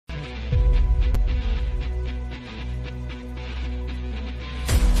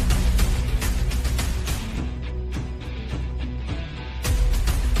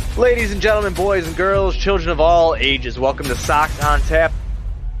Ladies and gentlemen, boys and girls, children of all ages, welcome to Sox on Tap.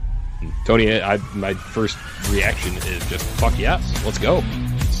 Tony, my first reaction is just, fuck yes, let's go.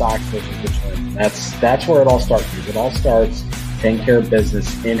 Sox versus Richmond. That's where it all starts. It all starts taking care of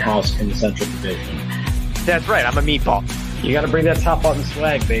business in-house in the Central Division. That's right, I'm a meatball. You got to bring that top button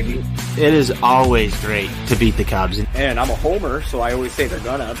swag, baby. It is always great to beat the Cubs. And I'm a homer, so I always say they're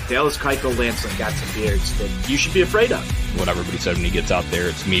gonna. Dallas Keuchel Lansing got some beards that you should be afraid of. What everybody said when he gets out there,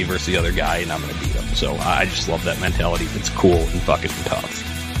 it's me versus the other guy, and I'm going to beat him. So I just love that mentality. It's cool and fucking tough.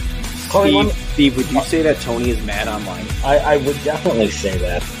 Steve, would you say that Tony is mad online? I would definitely say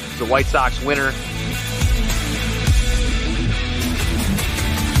that. The White Sox winner.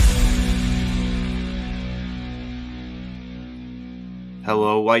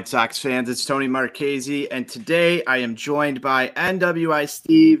 Hello, White Sox fans. It's Tony Marchese, and today I am joined by NWI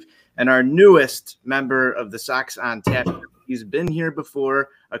Steve and our newest member of the Sox on Tap. He's been here before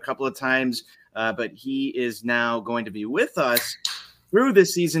a couple of times, but he is now going to be with us through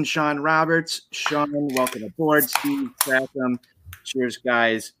this season. Sean Roberts. Sean, welcome aboard. Steve Satham. Cheers,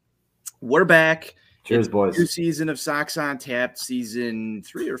 guys. We're back. Cheers, boys. New season of Sox on Tap, season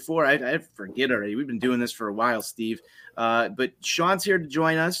 3 or 4. I forget already. We've been doing this for a while, Steve. But Sean's here to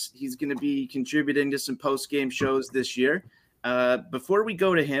join us. He's going to be contributing to some post-game shows this year. Before we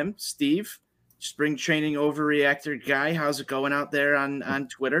go to him, Steve, spring training overreactor guy, how's it going out there on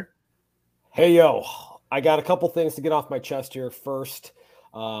Twitter? Hey, yo, I got a couple things to get off my chest here. First,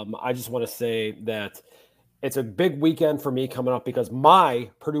 I just want to say that it's a big weekend for me coming up because my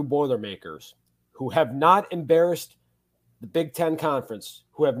Purdue Boilermakers, who have not embarrassed the Big Ten Conference,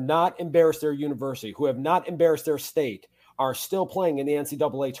 who have not embarrassed their university, who have not embarrassed their state, are still playing in the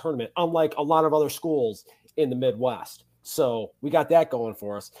NCAA tournament, unlike a lot of other schools in the Midwest. So we got that going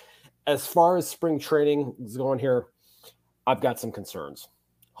for us. As far as spring training is going here, I've got some concerns.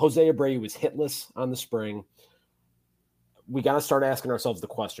 Jose Abreu was hitless on the spring. We got to start asking ourselves the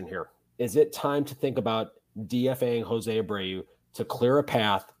question here. Is it time to think about DFAing Jose Abreu to clear a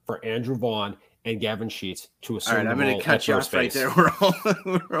path for Andrew Vaughn and Gavin Sheets to assume? All right, I'm going to cut you off right there.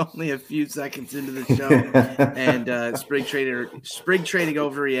 We're only a few seconds into the show, and spring training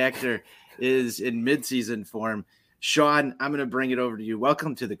overreactor is in midseason form. Sean, I'm going to bring it over to you.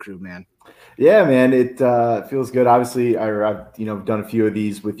 Welcome to the crew, man. Yeah, man, it feels good. Obviously, I've done a few of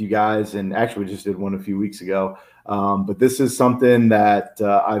these with you guys, and actually just did one a few weeks ago. But this is something that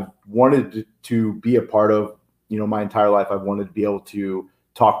I've wanted to be a part of. My entire life, I've wanted to be able to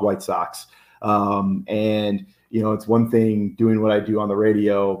talk White Sox. And it's one thing doing what I do on the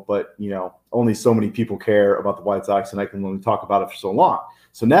radio, but only so many people care about the White Sox, and I can only talk about it for so long.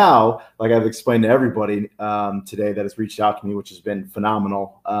 So now, like I've explained to everybody today that has reached out to me, which has been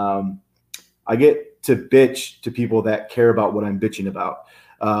phenomenal, I get to bitch to people that care about what I'm bitching about.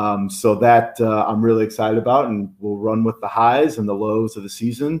 So that I'm really excited about, and we'll run with the highs and the lows of the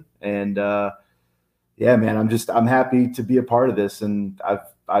season. And yeah, man, I'm happy to be a part of this. And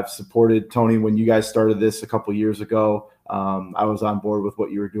I've supported Tony when you guys started this a couple years ago. I was on board with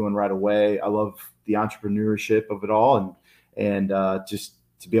what you were doing right away. I love the entrepreneurship of it all, and just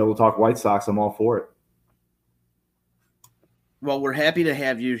to be able to talk White Sox, I'm all for it. Well, we're happy to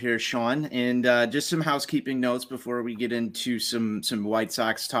have you here, Sean. And just some housekeeping notes before we get into some White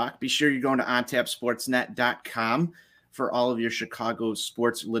Sox talk. Be sure you're going to ontapsportsnet.com for all of your Chicago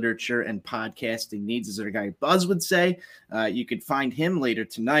sports literature and podcasting needs, as our guy Buzz would say. You could find him later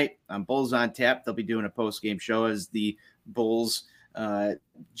tonight on Bulls on Tap. They'll be doing a post-game show as the Bulls I'm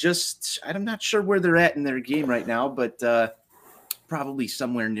not sure where they're at in their game right now, but probably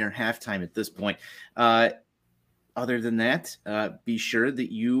somewhere near halftime at this point. Other than that, be sure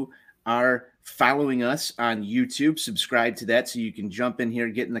that you are following us on YouTube. Subscribe to that so you can jump in here,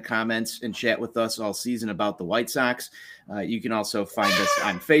 get in the comments, and chat with us all season about the White Sox. You can also find us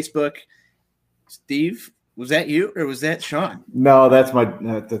on Facebook. Steve, was that you or was that Sean? No, that's my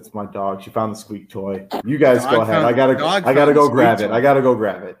dog. She found the squeak toy. You guys go ahead. I gotta go grab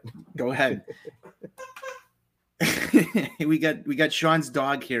it. Go ahead. we got Sean's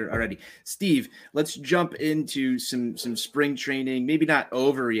dog here already. Steve, let's jump into some spring training. Maybe not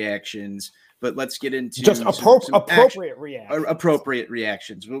overreactions, but let's get into just appropriate reactions. Appropriate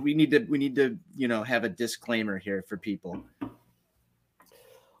reactions. But we need to have a disclaimer here for people.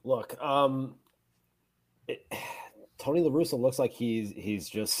 Look, Tony La Russa looks like he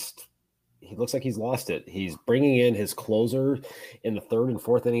looks like he's lost it. He's bringing in his closer in the third and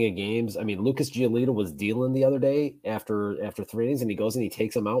fourth inning of games. I mean, Lucas Giolito was dealing the other day after 3 innings, and he goes and he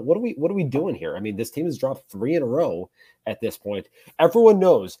takes him out. What are we doing here? I mean, this team has dropped 3 in a row at this point. Everyone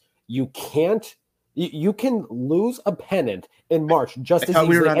knows you can't You can lose a pennant in March just as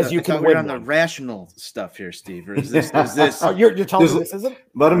we easily were as you can we were win on the one. rational stuff here, Steve. Or is this? Is this? Oh, you're telling me this isn't?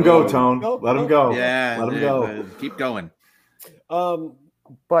 Let him go, Tone. Go, Let him go. go. Yeah, Let him go. Keep going.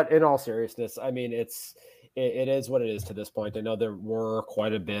 But in all seriousness, I mean, it is what it is to this point. I know there were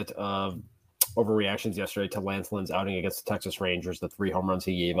quite a bit of overreactions yesterday to Lance Lynn's outing against the Texas Rangers, the 3 home runs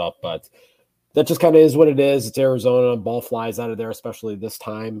he gave up, but that just kind of is what it is. It's Arizona. Ball flies out of there, especially this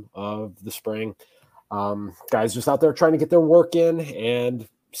time of the spring. Guys just out there trying to get their work in, and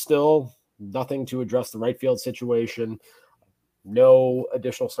still nothing to address the right field situation. No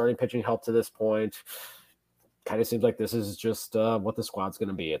additional starting pitching help to this point. Kind of seems like this is just what the squad's going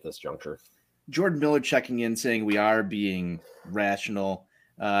to be at this juncture. Jordan Miller checking in saying we are being rational.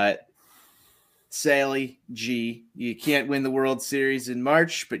 Sally G, you can't win the World Series in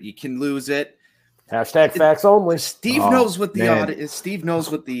March, but you can lose it. Hashtag facts only. Steve knows what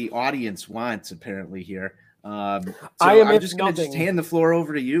the audience wants apparently here. I'm just going to hand the floor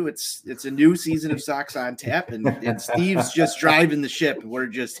over to you. It's a new season of Sox on Tap, and Steve's just driving the ship. We're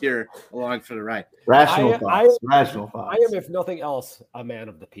just here along for the ride. Rational thoughts. I am, if nothing else, a man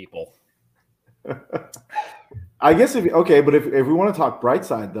of the people. I guess but if we want to talk bright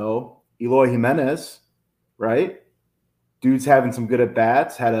side though, Eloy Jimenez, right? Dude's having some good at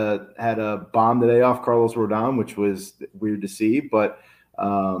bats. Had a bomb today off Carlos Rodon, which was weird to see. But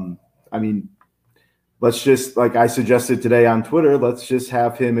I mean, let's just, like I suggested today on Twitter, let's just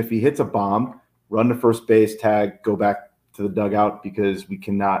have him, if he hits a bomb, run to first base, tag, go back to the dugout, because we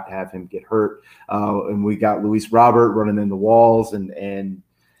cannot have him get hurt. And we got Luis Robert running in the walls, and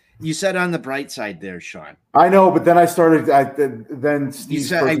you said on the bright side there, Sean. I know, but then I started. Then Steve's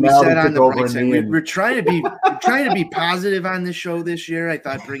personality took over me. We're trying to be positive on the show this year. I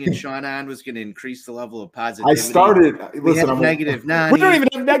thought bringing Sean on was going to increase the level of positivity. I'm negative 90. We don't even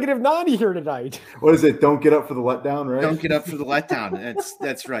have negative 90 here tonight. What is it? Don't get up for the letdown, right? Don't get up for the letdown.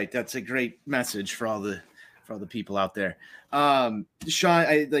 That's right. That's a great message for all the people out there.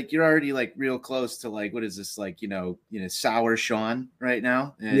 Sean, you're already real close to what is this, sour Sean right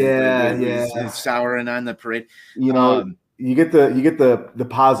now? He's souring on the parade. You get the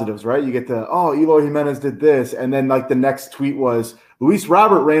positives, right? You get Eloy Jimenez did this, and then the next tweet was Luis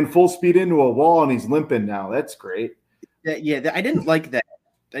Robert ran full speed into a wall and he's limping now. That's great. Yeah, I didn't like that.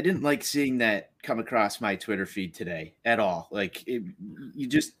 I didn't like seeing that come across my Twitter feed today at all.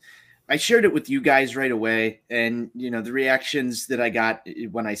 I shared it with you guys right away, and the reactions that I got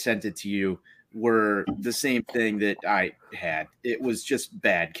when I sent it to you were the same thing that I had. It was just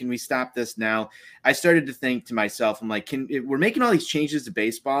bad. Can we stop this now? I started to think to myself, I'm like, we're making all these changes to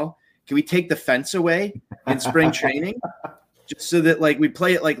baseball. Can we take the fence away in spring training? Just so that we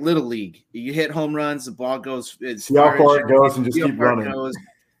play it like Little League. You hit home runs, the ball goes see how far it goes, and just keep running.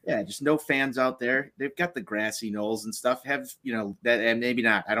 Yeah, just no fans out there. They've got the grassy knolls and stuff. That, and maybe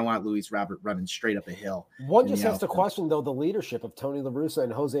not. I don't want Luis Robert running straight up a hill. One just has to question, though, the leadership of Tony La Russa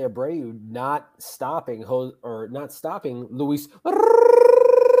and Jose Abreu not stopping Luis.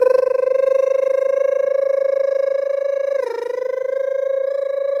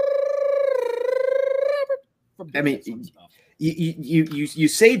 I mean, you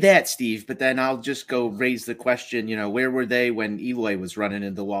say that, Steve, but then I'll just go raise the question, where were they when Eloy was running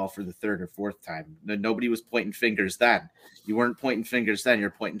into the wall for the third or fourth time? Nobody was pointing fingers then. You weren't pointing fingers then.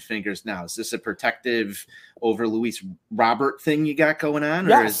 You're pointing fingers now. Is this a protective over Luis Robert thing you got going on?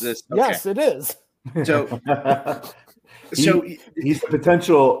 Yes. Or is this? Okay. Yes, it is. So he's a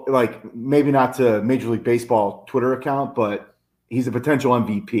potential, maybe not to Major League Baseball Twitter account, but he's a potential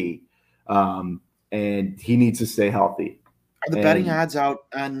MVP. And he needs to stay healthy. Are the betting odds out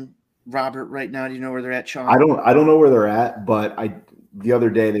on Robert right now? Do you know where they're at, Sean? I don't know where they're at, but the other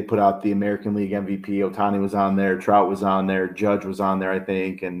day they put out the American League MVP. Ohtani was on there, Trout was on there, Judge was on there, I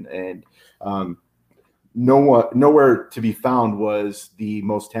think, and nowhere to be found was the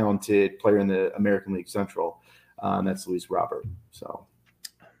most talented player in the American League Central. That's Luis Robert. So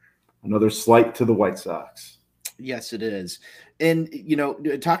another slight to the White Sox. Yes, it is. And,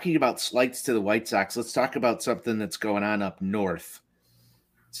 talking about slights to the White Sox, let's talk about something that's going on up north,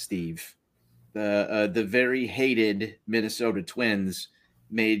 Steve. The very hated Minnesota Twins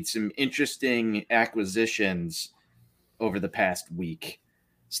made some interesting acquisitions over the past week.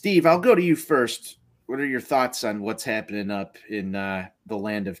 Steve, I'll go to you first. What are your thoughts on what's happening up in the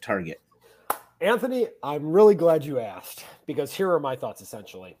land of Target? Anthony, I'm really glad you asked, because here are my thoughts,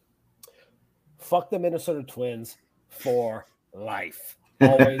 essentially. Fuck the Minnesota Twins for life,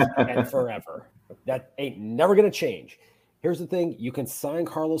 always and forever. That ain't never going to change. Here's the thing. You can sign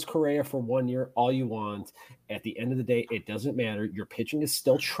Carlos Correa for 1 year all you want. At the end of the day, it doesn't matter. Your pitching is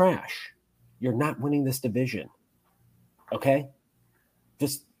still trash. you're not winning this division. Okay?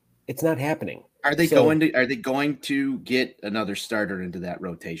 Just it's not happening. Are they going to get another starter into that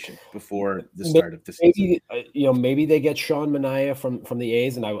rotation before the start of the season? Maybe they get Sean Manaea from the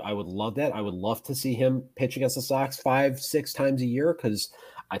A's, and I would love that. I would love to see him pitch against the Sox 5-6 times a year, because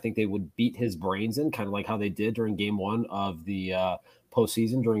I think they would beat his brains in, kind of like how they did during Game 1 of the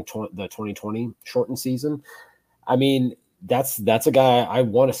postseason during the 2020 shortened season. I mean, that's a guy I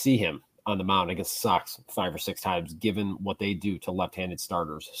want to see him on the mound against the Sox 5 or 6 times, given what they do to left-handed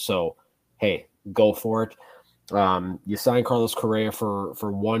starters. So, hey, go for it. You sign Carlos Correa for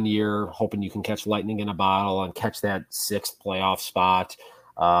 1 year, hoping you can catch lightning in a bottle and catch that 6th playoff spot.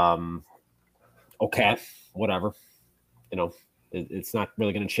 Okay, whatever. It's not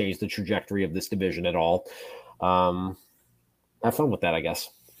really going to change the trajectory of this division at all. Have fun with that, I guess.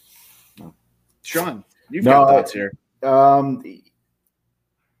 Sean, you've got thoughts here.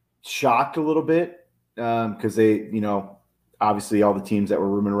 Shocked a little bit because they, obviously all the teams that were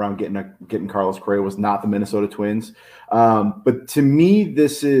rooming around getting Carlos Correa was not the Minnesota Twins. But to me,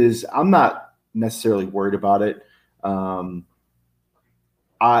 I'm not necessarily worried about it.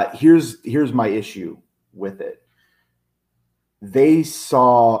 Here's my issue with it. They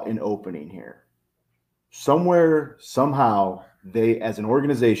saw an opening here. Somewhere, somehow, they, as an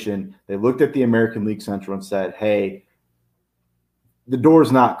organization, they looked at the American League Central and said, hey, the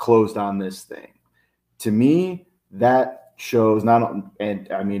door's not closed on this thing. To me, that shows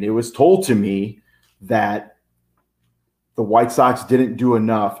it was told to me that the White Sox didn't do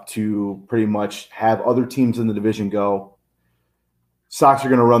enough to pretty much have other teams in the division go, Sox are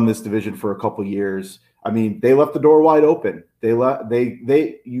going to run this division for a couple years. I mean, they left the door wide open.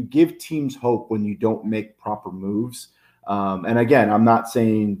 You give teams hope when you don't make proper moves. And again, I'm not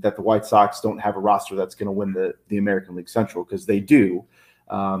saying that the White Sox don't have a roster that's going to win the American League Central, because they do.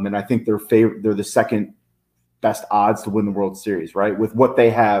 And I think they're the second best odds to win the World Series, right, with what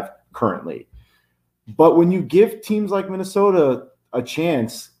they have currently. But when you give teams like Minnesota a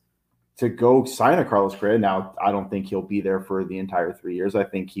chance to go sign a Carlos Correa, now I don't think he'll be there for the entire 3 years. I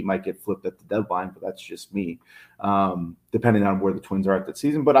think he might get flipped at the deadline, but that's just me, depending on where the Twins are at that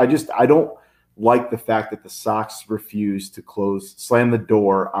season. But I don't like the fact that the Sox refuse to slam the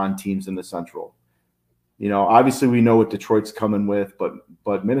door on teams in the Central. Obviously we know what Detroit's coming with,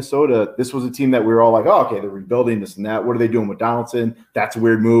 but Minnesota, this was a team that we were all like, oh, okay, they're rebuilding this and that. What are they doing with Donaldson? That's a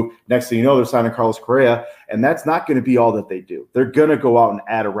weird move. Next thing you know, they're signing Carlos Correa, and that's not going to be all that they do. They're going to go out and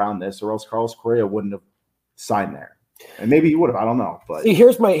add around this, or else Carlos Correa wouldn't have signed there. And maybe he would have. I don't know. But see,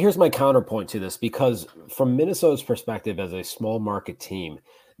 here's my counterpoint to this, because from Minnesota's perspective as a small market team,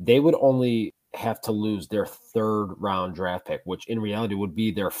 they would only have to lose their 3rd round draft pick, which in reality would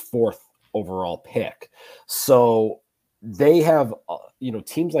be their 4th overall pick. So they have,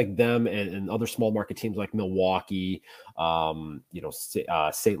 teams like them and other small market teams like Milwaukee,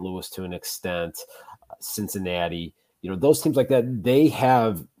 St. Louis to an extent, Cincinnati, those teams like that, they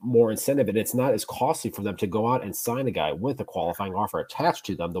have more incentive, and it's not as costly for them to go out and sign a guy with a qualifying offer attached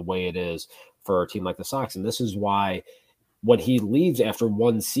to them the way it is for a team like the Sox. And this is why when he leaves after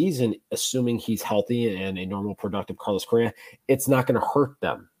 1 season, assuming he's healthy and a normal productive Carlos Correa, it's not going to hurt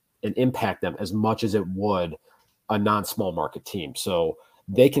them and impact them as much as it would a non-small market team. So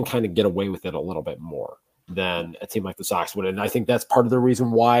they can kind of get away with it a little bit more than a team like the Sox would. And I think that's part of the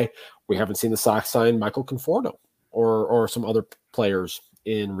reason why we haven't seen the Sox sign Michael Conforto or some other players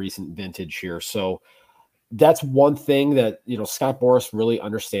in recent vintage here. So that's one thing that, Scott Boras really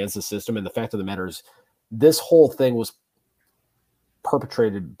understands the system. And the fact of the matter is this whole thing was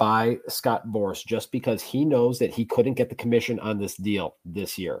perpetrated by Scott Boras just because he knows that he couldn't get the commission on this deal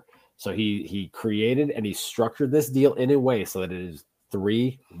this year. So he created and he structured this deal in a way so that it is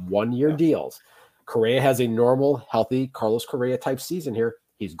 3 one-year deals. Correa has a normal, healthy Carlos Correa type season here.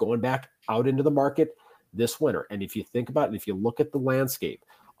 He's going back out into the market this winter. And if you think about it, if you look at the landscape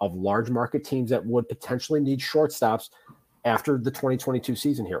of large market teams that would potentially need shortstops after the 2022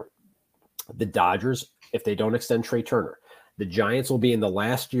 season here, the Dodgers, if they don't extend Trey Turner, the Giants will be in the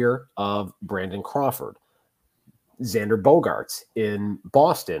last year of Brandon Crawford. Xander Bogaerts in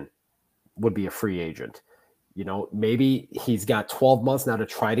Boston would be a free agent. Maybe he's got 12 months now to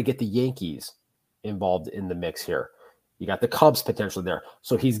try to get the Yankees involved in the mix here. You got the Cubs potentially there.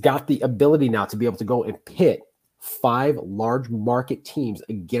 So he's got the ability now to be able to go and pit 5 large market teams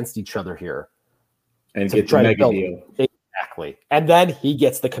against each other here. And get the mega deal. Exactly. And then he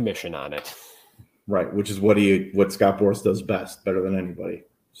gets the commission on it. Right, which is what Scott Boras does best, better than anybody.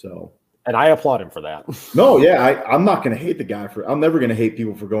 So, and I applaud him for that. No, yeah, I'm not going to hate the guy I'm never going to hate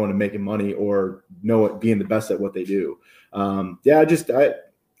people for going and making money or being the best at what they do.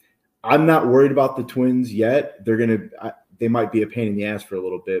 I'm not worried about the Twins yet. They might be a pain in the ass for a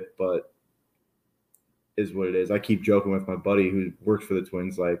little bit, but is what it is. I keep joking with my buddy who works for the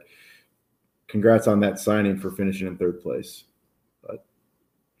Twins, like, congrats on that signing for finishing in third place, but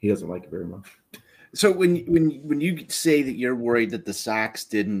he doesn't like it very much. So when you say that you're worried that the Sox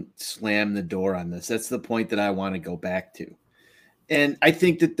didn't slam the door on this, that's the point that I want to go back to. And I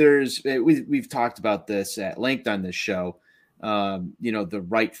think that we've talked about this at length on this show. The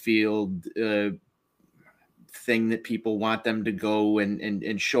right field thing that people want them to go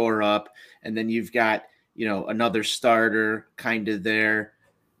and shore up. And then you've got, another starter kind of there.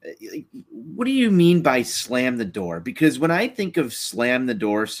 What do you mean by slam the door? Because when I think of slam the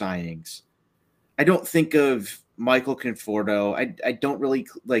door signings, I don't think of Michael Conforto. I don't really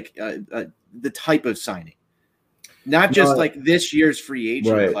like the type of signing, not just like this year's free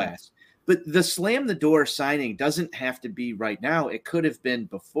agent class, but the slam the door signing doesn't have to be right now. It could have been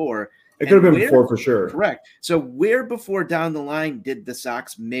before. It could have been before for sure. Correct. So where before down the line did the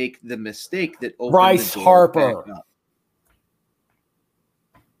Sox make the mistake that opened Bryce the door Harper? back up?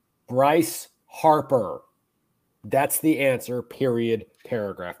 Bryce Harper. That's the answer. Period.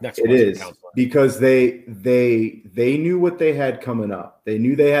 Paragraph. Next question. It is counselor. Because they knew what they had coming up. They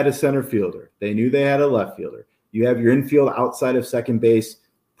knew they had a center fielder. They knew they had a left fielder. You have your infield outside of second base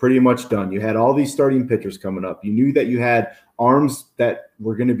pretty much done. You had all these starting pitchers coming up. You knew that you had arms that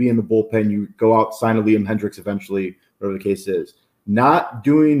were going to be in the bullpen. You go out, sign a Liam Hendricks eventually, whatever the case is. Not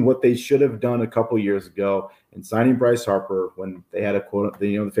doing what they should have done a couple years ago and signing Bryce Harper when they had a quote,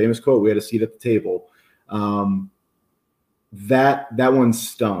 the famous quote, "We had a seat at the table." That one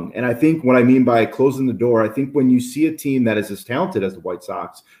stung. And I think what I mean by closing the door, I think when you see a team that is as talented as the White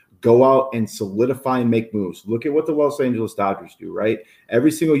Sox go out and solidify and make moves. Look at what the Los Angeles Dodgers do, right?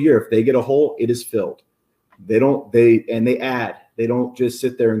 Every single year, if they get a hole, it is filled. They add. They don't just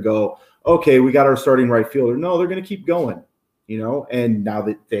sit there and go, okay, we got our starting right fielder. No, they're going to keep going, and now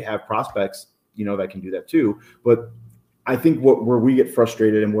that they have prospects, that can do that too. But I think where we get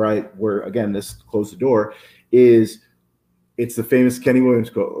frustrated and where again, this closed the door is it's the famous Kenny Williams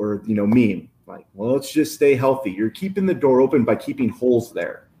quote or, meme. Like, well, let's just stay healthy. You're keeping the door open by keeping holes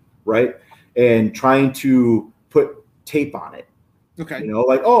there, right? And trying to put tape on it. Okay.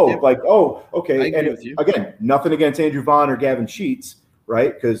 Okay. And again, nothing against Andrew Vaughn or Gavin Sheets,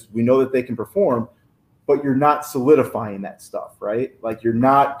 right? Because we know that they can perform, but you're not solidifying that stuff, right? Like you're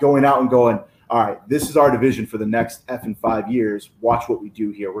not going out and going, all right, this is our division for the next effing 5 years. Watch what we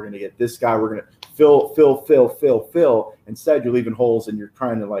do here. We're going to get this guy. We're going to fill. Instead, you're leaving holes and you're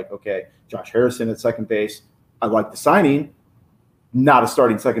trying to okay, Josh Harrison at second base. I like the signing, not a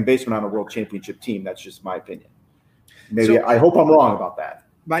starting second baseman on a world championship team. That's just my opinion. I hope I'm wrong about that.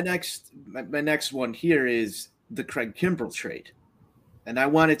 My next one here is the Craig Kimbrell trade. And I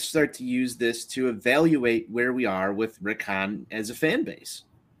want to start to use this to evaluate where we are with Rick Hahn as a fan base.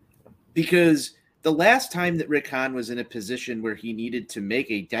 Because the last time that Rick Hahn was in a position where he needed to make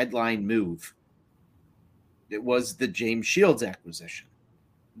a deadline move, it was the James Shields acquisition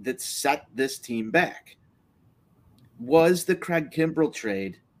that set this team back. Was the Craig Kimbrell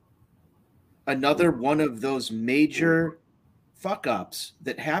trade another one of those major fuck-ups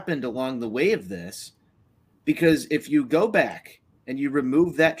that happened along the way of this? Because if you go back and you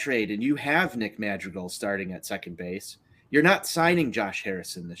remove that trade and you have Nick Madrigal starting at second base, you're not signing Josh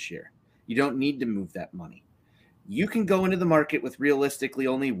Harrison this year. You don't need to move that money. You can go into the market with realistically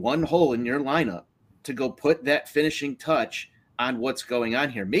only one hole in your lineup to go put that finishing touch on what's going on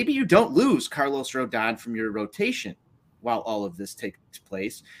here. Maybe you don't lose Carlos Rodon from your rotation while all of this takes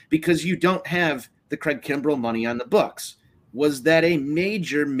place because you don't have the Craig Kimbrell money on the books. Was that a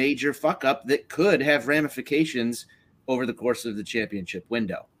major, major fuck up that could have ramifications over the course of the championship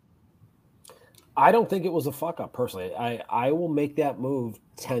window? I don't think it was a fuck up personally. I will make that move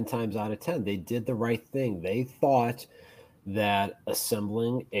 10 times out of 10. They did the right thing. They thought that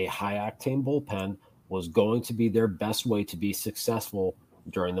assembling a high octane bullpen was going to be their best way to be successful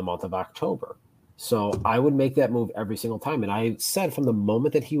during the month of October. So I would make that move every single time. And I said from the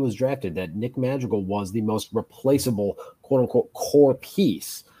moment that he was drafted that Nick Madrigal was the most replaceable, quote unquote, core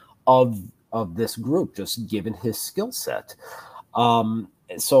piece of this group, just given his skill set.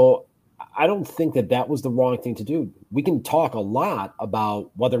 So I don't think that was the wrong thing to do. We can talk a lot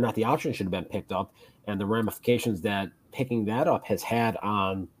about whether or not the option should have been picked up and the ramifications that picking that up has had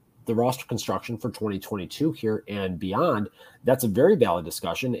on the roster construction for 2022 here and beyond. That's a very valid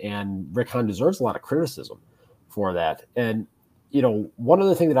discussion, and Rick Hahn deserves a lot of criticism for that. And, one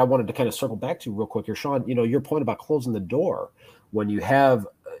other thing that I wanted to kind of circle back to real quick here, Sean, your point about closing the door when you have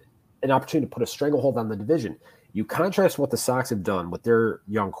an opportunity to put a stranglehold on the division. You contrast what the Sox have done with their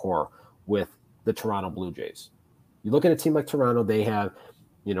young core with the Toronto Blue Jays. You look at a team like Toronto, they have,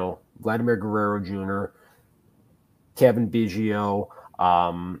 Vladimir Guerrero Jr., Kevin Biggio,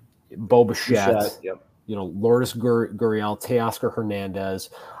 Bo Bichette, yep. Lourdes Gurriel, Teoscar Hernandez,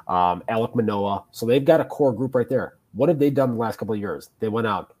 Alek Manoah. So they've got a core group right there. What have they done the last couple of years? They went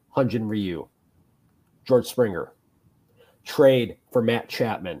out, Hyun-Jin Ryu, George Springer, trade for Matt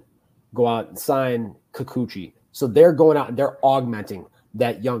Chapman, go out and sign Kikuchi. So they're going out and they're augmenting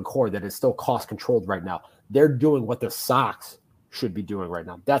that young core that is still cost controlled right now. They're doing what the Sox should be doing right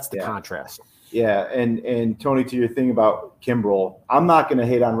now. That's the contrast. Yeah, and Tony, to your thing about Kimbrel, I'm not going to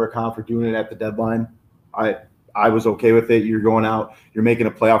hate on Rick Hahn for doing it at the deadline. I was okay with it. You're going out, you're making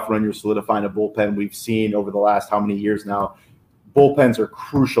a playoff run, you're solidifying a bullpen. We've seen over the last how many years now, bullpens are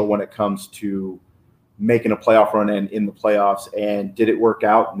crucial when it comes to making a playoff run and in the playoffs. And did it work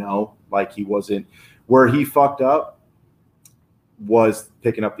out? No, like he wasn't. Where he fucked up was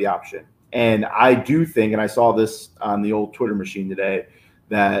picking up the option. And I do think, and I saw this on the old Twitter machine today,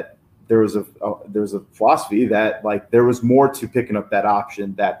 that there was a philosophy that like there was more to picking up that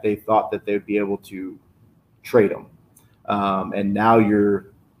option, that they thought that they'd be able to trade him. And now you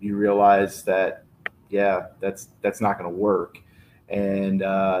realize that, that's not going to work. And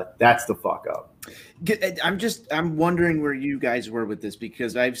that's the fuck up. I'm wondering where you guys were with this,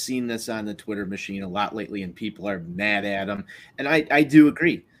 because I've seen this on the Twitter machine a lot lately and people are mad at him. And I do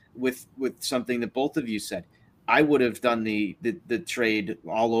agree with something that both of you said. I would have done the trade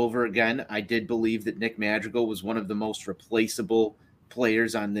all over again. I did believe that Nick Madrigal was one of the most replaceable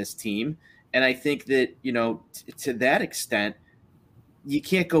players on this team. And I think that, to that extent, you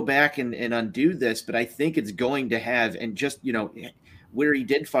can't go back and undo this, but I think it's going to have, and just, where he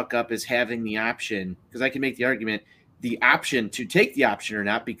did fuck up is having the option, because I can make the argument, the option to take the option or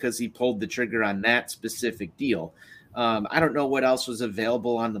not, because he pulled the trigger on that specific deal. I don't know what else was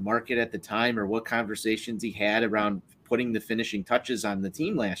available on the market at the time or what conversations he had around putting the finishing touches on the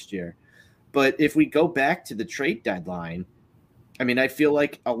team last year. But if we go back to the trade deadline, I mean, I feel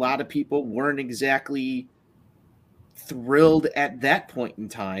like a lot of people weren't exactly thrilled at that point in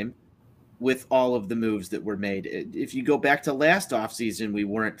time with all of the moves that were made. If you go back to last offseason, we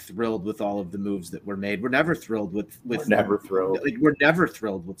weren't thrilled with all of the moves that were made. We're never thrilled with we're never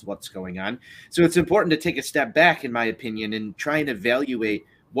thrilled with what's going on. So it's important to take a step back, in my opinion, and try and evaluate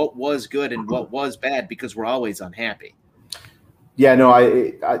what was good and what was bad, because we're always unhappy. Yeah, no,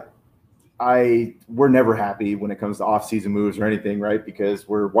 we're never happy when it comes to off-season moves or anything, right? Because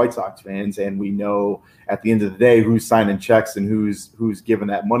we're White Sox fans and we know at the end of the day who's signing checks and who's giving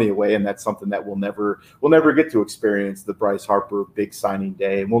that money away, and that's something that we'll never get to experience, the Bryce Harper big signing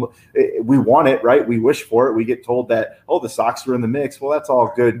day. And we want it, right? We wish for it. We get told that, the Sox are in the mix. Well, that's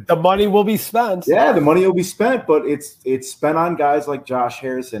all good. The money will be spent. Yeah, the money will be spent, but it's spent on guys like Josh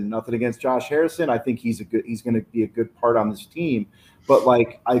Harrison. Nothing against Josh Harrison. I think he's going to be a good part on this team. But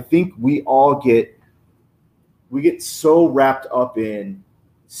I think we all get so wrapped up in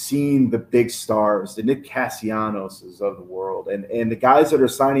seeing the big stars, the Nick Cassianoses of the world, and the guys that are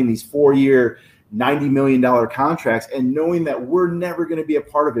signing these 4-year, $90 million contracts, and knowing that we're never going to be a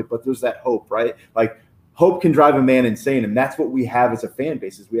part of it, but there's that hope, right? Like, hope can drive a man insane, and that's what we have as a fan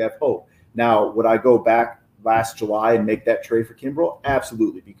base, is we have hope. Now, would I go back last July and make that trade for Kimbrel?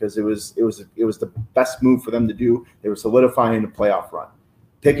 Absolutely, because it was the best move for them to do. They were solidifying a playoff run.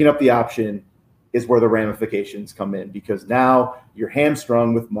 Picking up the option is where the ramifications come in, because now you're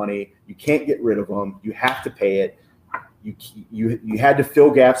hamstrung with money. You can't get rid of them. You have to pay it. You had to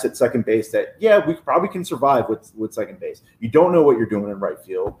fill gaps at second base that, we probably can survive with second base. You don't know what you're doing in right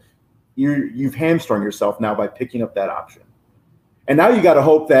field. You've hamstrung yourself now by picking up that option. And now you got to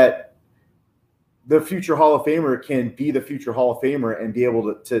hope that the future Hall of Famer can be the future Hall of Famer and be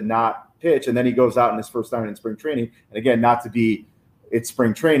able to not pitch. And then he goes out in his first time in spring training. And again, not to be it's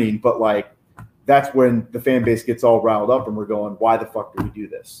spring training, but that's when the fan base gets all riled up and we're going, why the fuck do we do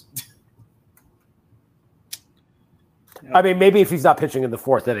this? I mean, maybe if he's not pitching in the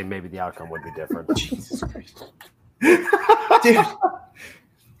fourth inning, maybe the outcome would be different. Jesus Christ. Dude.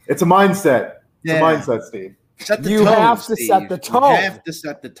 It's a mindset. It's a mindset, Steve. You have to set the tone. You have to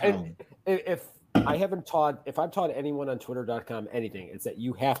set the tone. If I've taught anyone on Twitter.com anything, it's that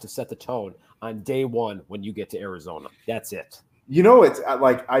you have to set the tone on day one when you get to Arizona. That's it. It's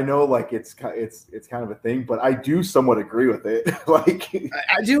I know it's kind of a thing, but I do somewhat agree with it.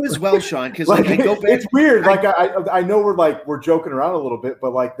 I do as well, Sean, because I go back. It's weird. I know we're joking around a little bit,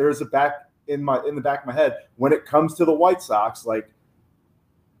 but there's a back in the back of my head when it comes to the White Sox.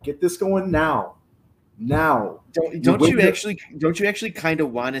 Get this going now. now. Don't you actually kind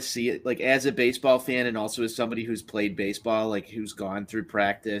of want to see it, like, as a baseball fan and also as somebody who's played baseball, like who's gone through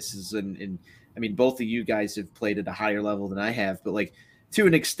practices and I mean, both of you guys have played at a higher level than I have, but like to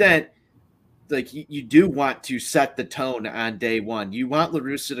an extent, like you do want to set the tone on day one. You want La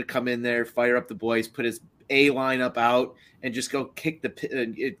Russa to come in there, fire up the boys, put his A lineup out, and just go kick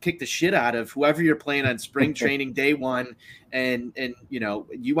the shit out of whoever you're playing on spring training day one. And you know,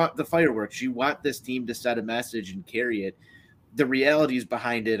 you want the fireworks. You want this team to set a message and carry it. The realities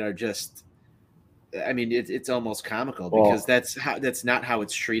behind it are just, I mean, it's almost comical because that's not how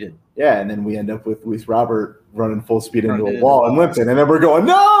it's treated. Yeah, and then we end up with Luis Robert running full speed into a wall and limping, and then we're going,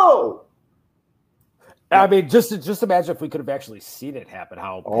 no! I mean, just imagine if we could have actually seen it happen.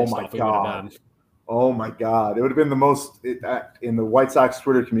 How pissed off we would have been. Oh my God! It would have been the most in the White Sox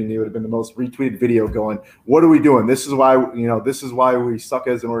Twitter community. It would have been the most retweeted video. Going, what are we doing? This is why we suck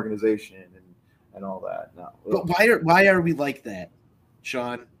as an organization and all that. No, but why are we like that,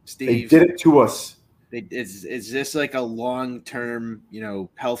 Sean? Steve, they did it to us. Is this like a long-term,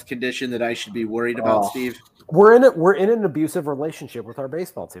 health condition that I should be worried about, Steve? We're in an abusive relationship with our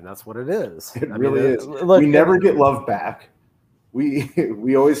baseball team. That's what it is. It really is. Look, we never get love back.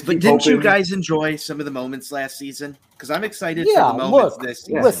 We always. But didn't you guys enjoy some of the moments last season? Because I'm excited for the moments this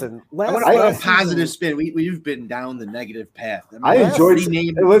season. Listen, I want to put a positive spin. We've been down the negative path. I enjoyed.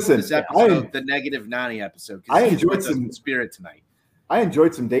 This episode, the negative Nani episode. I enjoyed some spirit tonight. I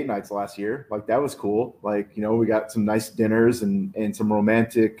enjoyed some date nights last year. Like, that was cool. Like, we got some nice dinners and some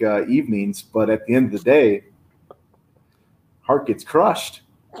romantic evenings. But at the end of the day, heart gets crushed.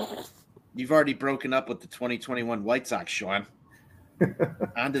 You've already broken up with the 2021 White Sox, Sean.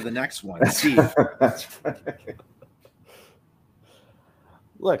 On to the next one, Steve.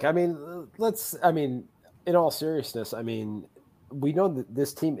 Look, I mean, in all seriousness, I mean, we know that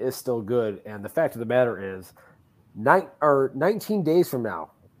this team is still good. And the fact of the matter is, 19 days from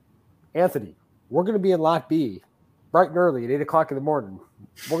now, Anthony, we're going to be in Lot B bright and early at 8 o'clock in the morning.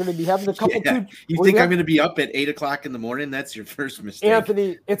 We're going to be having a couple. You think I'm going to be up at 8 o'clock in the morning? That's your first mistake,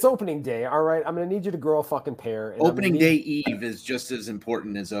 Anthony. It's opening day. All right, I'm going to need you to grow a fucking pair. Opening day eve is just as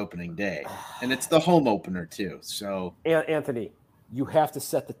important as opening day, and it's the home opener too. So, Anthony, you have to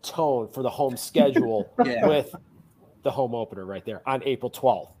set the tone for the home schedule with the home opener right there on April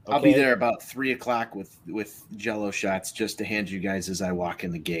 12th. Okay? I'll be there about 3 o'clock with Jello shots just to hand you guys as I walk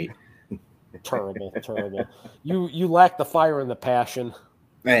in the gate. Terrible. You lack the fire and the passion.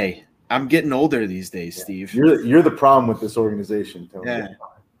 Hey, I'm getting older these days, Steve. You're the problem with this organization, Tony.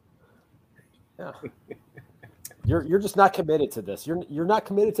 Yeah. You're just not committed to this. You're not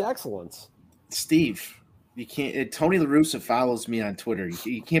committed to excellence. Steve, you can't. Tony La Russa follows me on Twitter.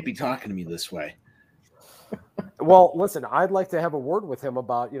 You can't be talking to me this way. Well, listen, I'd like to have a word with him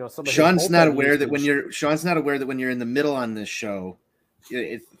about some. Sean's not aware that when you're in the middle on this show,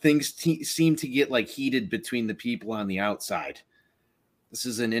 things seem to get like heated between the people on the outside. This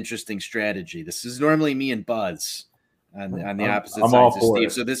is an interesting strategy. This is normally me and Buzz on the opposite sides of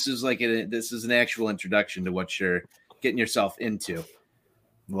Steve. So this is an actual introduction to what you're getting yourself into.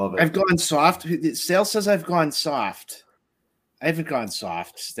 Love it. I've gone soft. Sale says I've gone soft. I haven't gone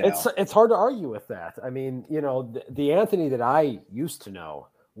soft still. It's hard to argue with that. I mean, the Anthony that I used to know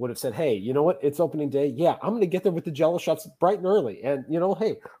would have said, hey, you know what? It's opening day. Yeah, I'm going to get there with the Jello shots bright and early. And,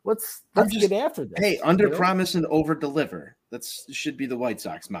 hey, let's get after this. Hey, under promise and over deliver. That should be the White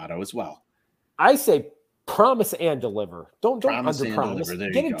Sox motto as well. I say promise and deliver. Don't under promise.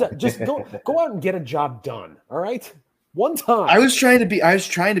 Get it done. Just go out and get a job done. All right. One time. I was trying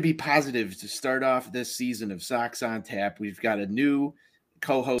to be positive to start off this season of Sox on Tap. We've got a new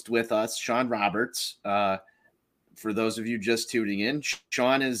co-host with us, Sean Roberts. For those of you just tuning in,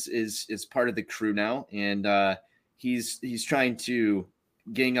 Sean is part of the crew now, and he's trying to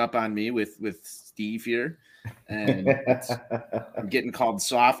gang up on me with Steve here, and I'm getting called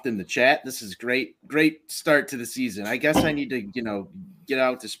soft in the chat. This is great start to the season. I guess I need to get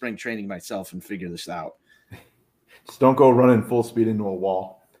out to spring training myself and figure this out. Just don't go running full speed into a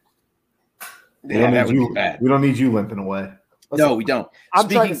wall. That would be bad. We don't need you limping away. No, we don't.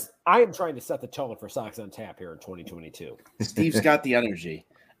 I am trying to set the tone for Sox on Tap here in 2022. Steve's got the energy.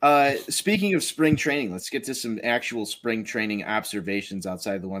 Speaking of spring training, let's get to some actual spring training observations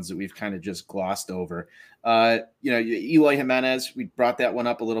outside the ones that we've kind of just glossed over. Eloy Jimenez, we brought that one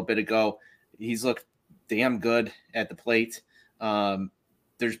up a little bit ago. He's looked damn good at the plate.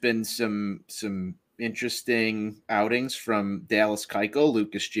 There's been some interesting outings from Dallas Keuchel,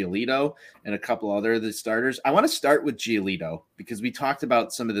 Lucas Giolito, and a couple other of the starters. I want to start with Giolito because we talked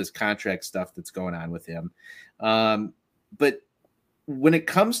about some of this contract stuff that's going on with him. But when it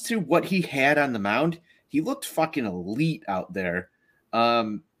comes to what he had on the mound, he looked fucking elite out there.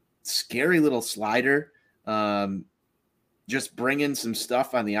 Scary little slider. Just bringing some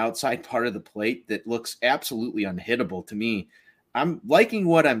stuff on the outside part of the plate that looks absolutely unhittable to me. I'm liking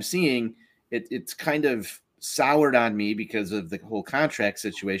what I'm seeing. It's kind of soured on me because of the whole contract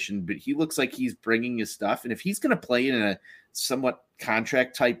situation, but he looks like he's bringing his stuff. And if he's going to play in a somewhat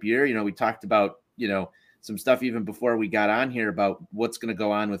contract type year, we talked about, some stuff even before we got on here about what's going to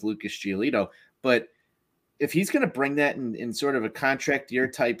go on with Lucas Giolito. But if he's going to bring that in sort of a contract year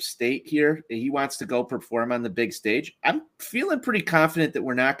type state here, he wants to go perform on the big stage. I'm feeling pretty confident that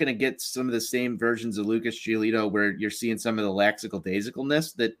we're not going to get some of the same versions of Lucas Giolito where you're seeing some of the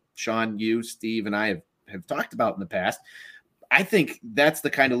lackadaisicalness that Sean, you, Steve, and I have talked about in the past. I think that's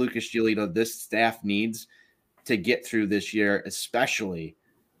the kind of Lucas Giolito this staff needs to get through this year, especially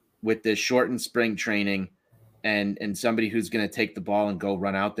with this shortened spring training and somebody who's going to take the ball and go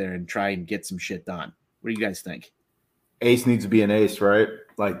run out there and try and get some shit done. What do you guys think? Ace needs to be an ace, right?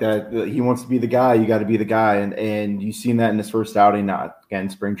 Like that. He wants to be the guy. You got to be the guy. And you've seen that in his first outing, not again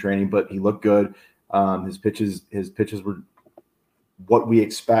spring training, but he looked good. His pitches were what we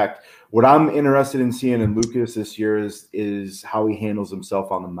expect. What I'm interested in seeing in Lucas this year is how he handles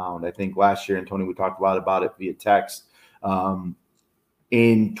himself on the mound. I think last year, and Tony, we talked a lot about it via text.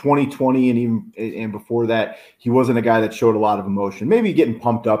 In 2020 and before that, he wasn't a guy that showed a lot of emotion. Maybe getting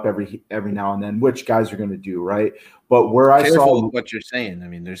pumped up every now and then, which guys are going to do, right? But where I saw what you're saying, I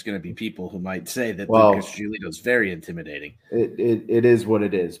mean, there's going to be people who might say that Lucas Giolito is very intimidating. It is what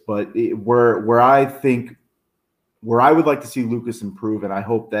it is. But where I would like to see Lucas improve, and I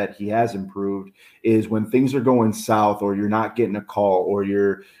hope that he has improved, is when things are going south, or you're not getting a call,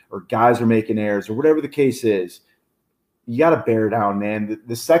 or guys are making errors, or whatever the case is. You got to bear down, man.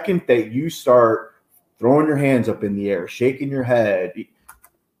 The second that you start throwing your hands up in the air, shaking your head,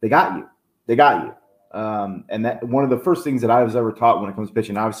 they got you. They got you. And that one of the first things that I was ever taught when it comes to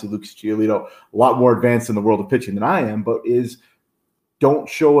pitching, obviously Lucas Giolito, a lot more advanced in the world of pitching than I am, but is don't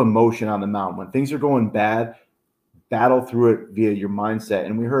show emotion on the mound. When things are going bad, battle through it via your mindset.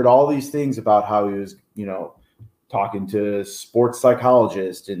 And we heard all these things about how he was, talking to sports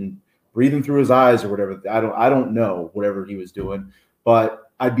psychologists and breathing through his eyes or whatever. I don't know whatever he was doing, but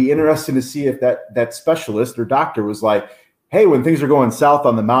I'd be interested to see if that specialist or doctor was like, hey, when things are going south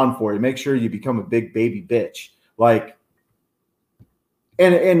on the mound for you, make sure you become a big baby bitch. Like,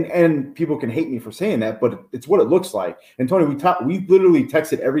 and people can hate me for saying that, but it's what it looks like. And Tony, we literally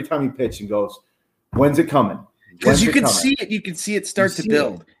text it every time he pitched and goes, when's it coming? Because you can see it start to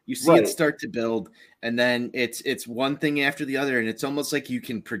build. You see it start to build, and then it's one thing after the other, and it's almost like you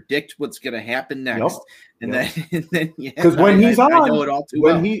can predict what's going to happen next. Yep. And then because when he's on, I know it all too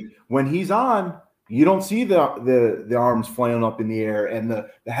well. When he's on, you don't see the arms flailing up in the air and the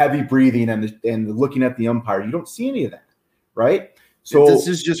heavy breathing and the looking at the umpire. You don't see any of that, right? So this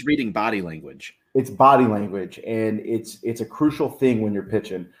is just reading body language. It's body language, and it's a crucial thing when you're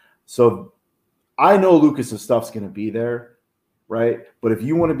pitching. So I know Lucas's stuff's going to be there, right? But if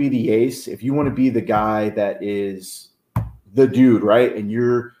you want to be the ace, if you want to be the guy that is the dude, right, and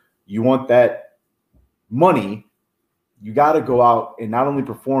you want that money, you got to go out and not only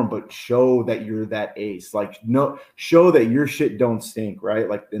perform but show that you're that ace. Like, show that your shit don't stink, right?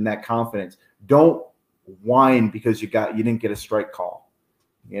 Like, in that confidence. Don't whine because you didn't get a strike call.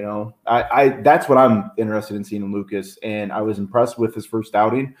 That's what I'm interested in seeing in Lucas, and I was impressed with his first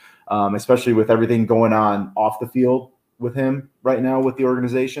outing, especially with everything going on off the field with him right now with the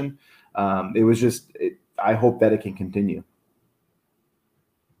organization. It was just, I hope that it can continue.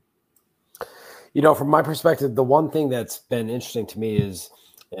 From my perspective, the one thing that's been interesting to me is,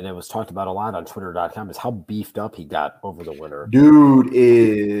 and it was talked about a lot on Twitter.com, is how beefed up he got over the winter. Dude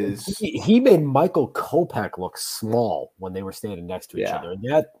is he made Michael Kopech look small when they were standing next to each other,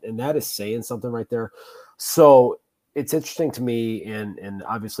 and that is saying something right there. So it's interesting to me, and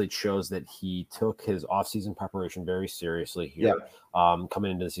obviously it shows that he took his offseason preparation very seriously here,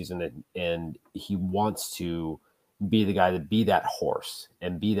 coming into the season, and he wants to be the guy to be that horse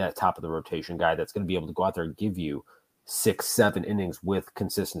and be that top of the rotation guy that's going to be able to go out there and give you 6-7 innings with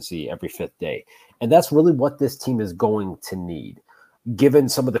consistency every fifth day. And that's really what this team is going to need, given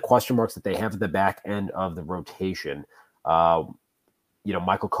some of the question marks that they have at the back end of the rotation. Michael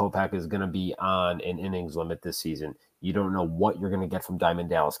Kopech is going to be on an innings limit this season. You don't know what you're going to get from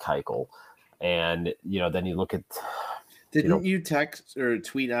Diamond Dallas Keuchel. And, then you look at... Didn't you text or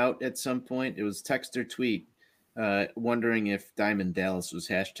tweet out at some point? It was text or tweet. Wondering if Diamond Dallas was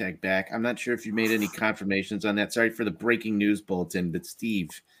 #back. I'm not sure if you made any confirmations on that. Sorry for the breaking news bulletin, but Steve,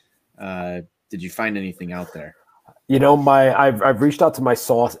 did you find anything out there? I've reached out to my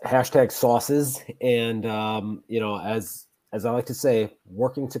 #sauces, and as I like to say,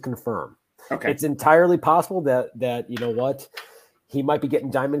 working to confirm. Okay. It's entirely possible that he might be getting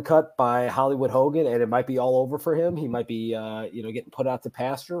diamond cut by Hollywood Hogan, and it might be all over for him. He might be getting put out to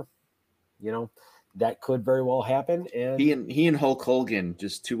pasture. That could very well happen. And he and Hulk Hogan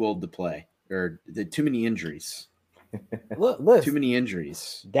just too old to play, or too many injuries. Look, too many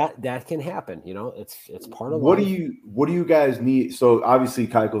injuries. That can happen. It's part of what life. do you guys need? So obviously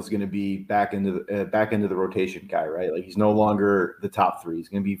Keitel's going to be back into the rotation guy, right? Like he's no longer the top 3. He's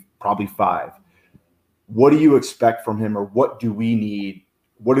going to be probably 5. What do you expect from him, or what do we need?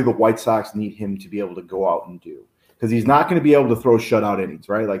 What do the White Sox need him to be able to go out and do? Because he's not going to be able to throw shutout innings,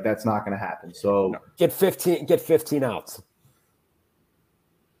 right? Like that's not going to happen. So get 15 outs.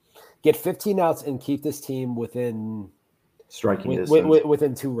 Get 15 outs and keep this team within striking distance.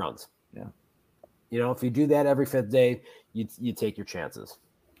 Within 2 runs. Yeah. If you do that every 5th day, you take your chances.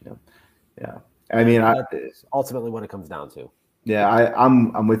 Yeah. Yeah. I mean, that's ultimately what it comes down to. Yeah,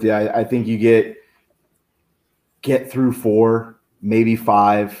 I'm with you. I think you get through 4, maybe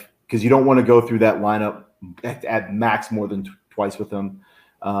 5, because you don't want to go through that lineup at max more than twice with them.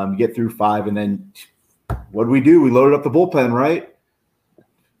 You get through 5, and then what do? We loaded up the bullpen, right?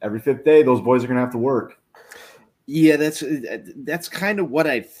 Every 5th day, those boys are going to have to work. Yeah, that's kind of what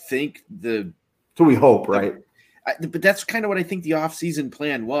I think So we hope, right? But that's kind of what I think the offseason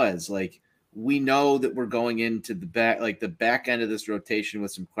plan was. Like, we know that we're going into the back end of this rotation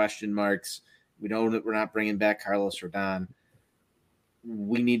with some question marks. We know that we're not bringing back Carlos Rodon.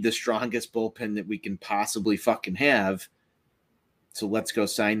 We need the strongest bullpen that we can possibly fucking have. So let's go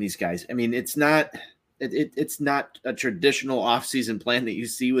sign these guys. I mean, it's not a traditional offseason plan that you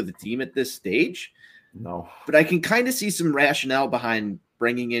see with a team at this stage. No. But I can kind of see some rationale behind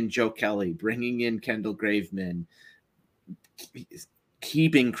bringing in Joe Kelly, bringing in Kendall Graveman,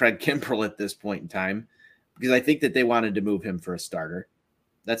 keeping Craig Kimbrell at this point in time, because I think that they wanted to move him for a starter.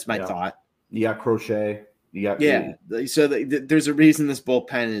 That's my thought. You got Crochet. So there's a reason this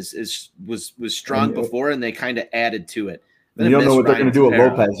bullpen was strong before, and they kind of added to it. You don't know what they're going to do with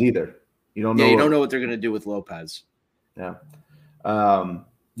Lopez either. You don't know. You don't know what they're going to do with Lopez. Yeah.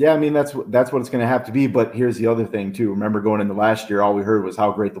 I mean, that's what it's going to have to be. But here's the other thing too. Remember, going into last year, all we heard was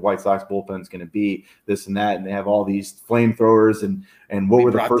how great the White Sox bullpen is going to be, this and that, and they have all these flamethrowers. And what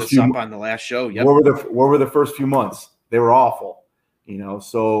were the first few up on the last show? Yep. What were the first few months? They were awful.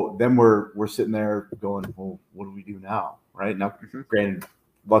 So then we're sitting there going, well, what do we do now? Right now, granted,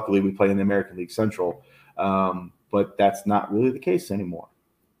 luckily we play in the American League Central, but that's not really the case anymore,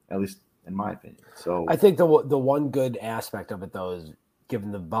 at least in my opinion. So I think the one good aspect of it, though, is given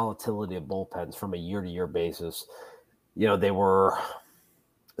the volatility of bullpens from a year-to-year basis, they were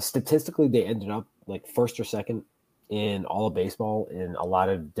statistically they ended up like 1st or 2nd in all of baseball in a lot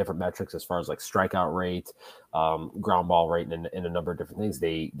of different metrics as far as like strikeout rate, ground ball rate, and a number of different things.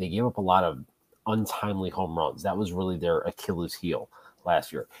 They gave up a lot of untimely home runs. That was really their Achilles heel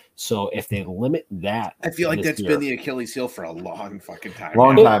last year. So if they limit that, I feel like that's been the Achilles heel for a long fucking time.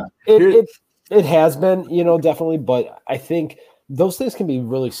 It has been, definitely. But I think those things can be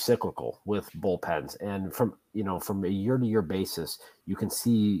really cyclical with bullpens, and from a year-to-year basis, you can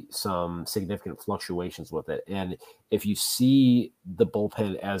see some significant fluctuations with it. And if you see the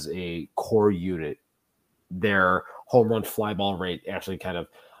bullpen as a core unit, their home run fly ball rate actually kind of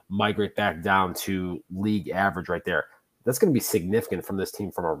migrate back down to league average right there. That's going to be significant from this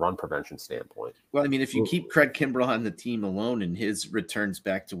team from a run prevention standpoint. Well, I mean, if you keep Craig Kimbrell on the team alone and his returns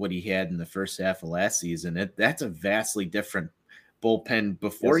back to what he had in the first half of last season, that's a vastly different bullpen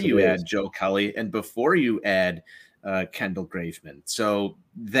before you add Joe Kelly and before you add Kendall Graveman. So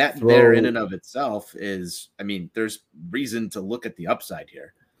there in and of itself is, I mean, there's reason to look at the upside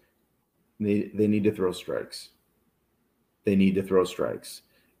here. They need to throw strikes. They need to throw strikes.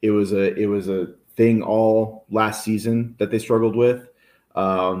 It was a thing all last season that they struggled with,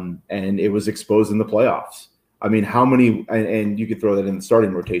 and it was exposed in the playoffs. I mean, how many, and you could throw that in the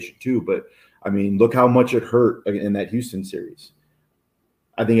starting rotation too, but I mean, look how much it hurt in that Houston series.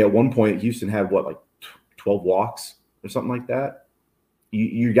 I think at one point Houston had like 12 walks or something like that.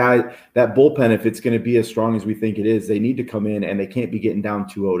 You got that bullpen. If it's going to be as strong as we think it is, they need to come in, and they can't be getting down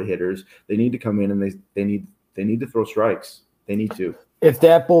 2-0 to hitters. They need to come in, and they need to throw strikes. They need to. If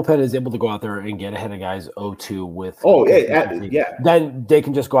that bullpen is able to go out there and get ahead of guys 0-2 with then they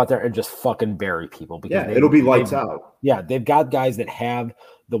can just go out there and just fucking bury people. Because it'll be lights out. Yeah, they've got guys that have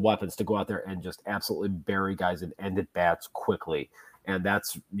the weapons to go out there and just absolutely bury guys and end at bats quickly. And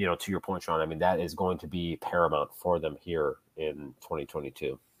that's, to your point, Sean, I mean, that is going to be paramount for them here in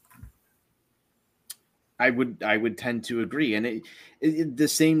 2022. I would tend to agree. And the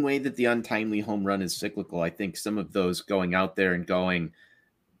same way that the untimely home run is cyclical, I think some of those going out there and going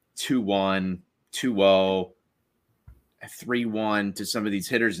 2-1, 2-0, 3-1 to some of these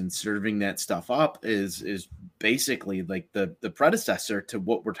hitters and serving that stuff up is basically like the predecessor to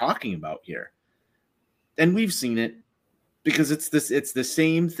what we're talking about here. And we've seen it because it's the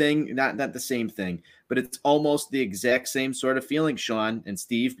same thing, not the same thing, but it's almost the exact same sort of feeling, Sean and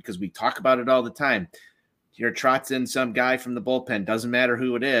Steve, because we talk about it all the time. Here trots in some guy from the bullpen, doesn't matter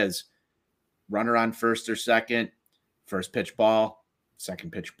who it is, runner on first or second, first pitch ball,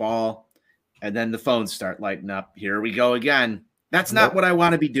 second pitch ball, and then the phones start lighting up. Here we go again. That's not what I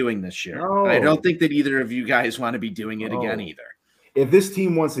want to be doing this year. No. I don't think that either of you guys want to be doing it again either. If this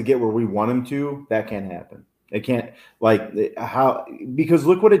team wants to get where we want them to, that can't happen. It can't, because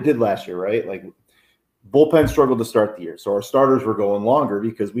look what it did last year, right? Like, bullpen struggled to start the year, so our starters were going longer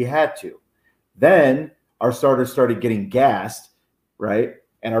because we had to. Then our starters started getting gassed, right?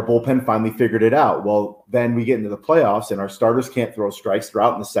 And our bullpen finally figured it out. Well, then we get into the playoffs and our starters can't throw strikes. They're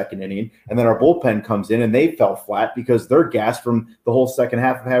out in the second inning. And then our bullpen comes in and they fell flat because they're gassed from the whole second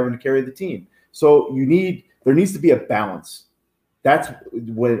half of having to carry the team. So there needs to be a balance. That's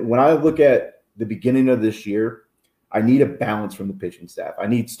when I look at the beginning of this year, I need a balance from the pitching staff. I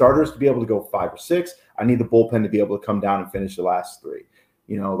need starters to be able to go 5 or 6. I need the bullpen to be able to come down and finish the last 3.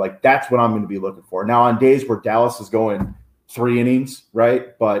 That's what I'm going to be looking for. Now, on days where Dallas is going 3 innings,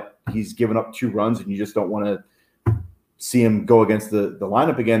 right, but he's given up 2 runs and you just don't want to see him go against the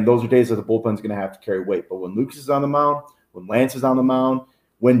lineup again, those are days that the bullpen's going to have to carry weight. But when Lucas is on the mound, when Lance is on the mound,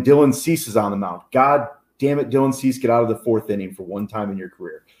 when Dylan Cease is on the mound, God damn it, Dylan Cease, get out of the 4th inning for one time in your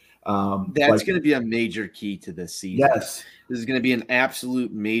career. That's going to be a major key to this season. Yes. This is going to be an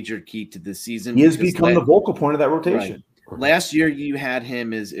absolute major key to this season. He has become the vocal point of that rotation. Right. Last year, you had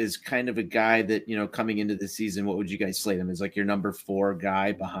him as kind of a guy that, coming into the season, what would you guys slate him as? Like your number 4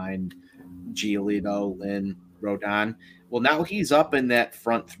 guy behind Giolito, Lynn, Rodon. Well, now he's up in that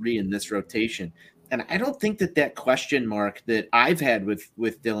front 3 in this rotation. And I don't think that question mark that I've had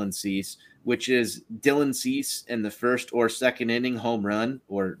with Dylan Cease, which is Dylan Cease in the first or second inning home run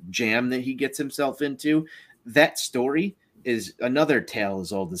or jam that he gets himself into, that story is another tale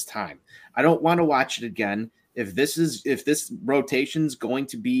as old as time. I don't want to watch it again. If this rotation's going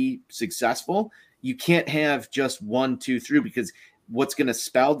to be successful, you can't have just 1, 2, 3, because what's going to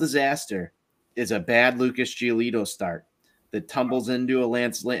spell disaster is a bad Lucas Giolito start that tumbles into a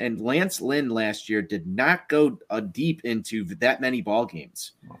Lance Lynn. And Lance Lynn last year did not go deep into that many ball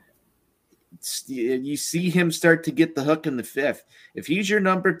games. You see him start to get the hook in the 5th. If he's your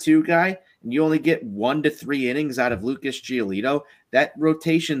number 2 guy and you only get 1 to 3 innings out of Lucas Giolito, that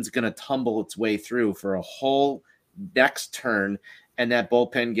rotation's going to tumble its way through for a whole next turn, and that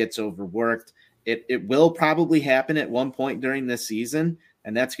bullpen gets overworked. It will probably happen at one point during this season,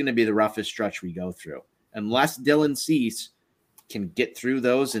 and that's going to be the roughest stretch we go through. Unless Dylan Cease can get through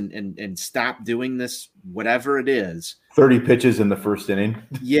those and stop doing this, whatever it is. 30 pitches in the first inning.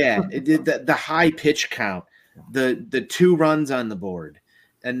 Yeah, the high pitch count, the 2 runs on the board,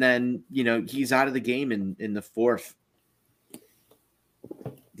 and then he's out of the game in the 4th.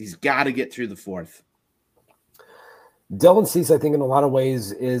 He's got to get through the 4th. Dylan Cease, I think, in a lot of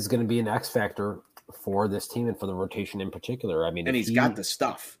ways, is going to be an X factor for this team and for the rotation in particular. I mean, and he's got the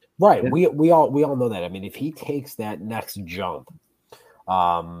stuff. Right. We all know that. I mean, if he takes that next jump,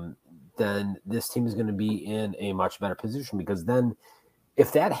 then this team is going to be in a much better position, because then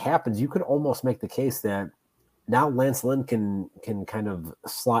if that happens, you could almost make the case that now Lance Lynn can kind of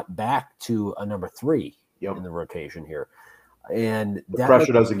slot back to a number 3 in the rotation here. And the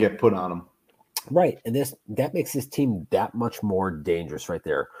pressure doesn't get put on him. Right. And that makes this team that much more dangerous right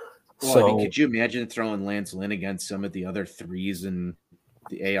there. Well, so, I mean, could you imagine throwing Lance Lynn against some of the other 3s in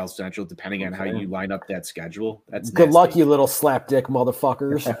the AL Central, depending on how you line up that schedule? That's good nasty. luck, you little slapdick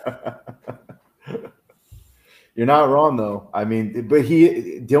motherfuckers. You're not wrong, though. I mean, but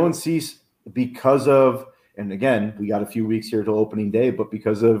Dylan Cease, because of, and again, we got a few weeks here till opening day, but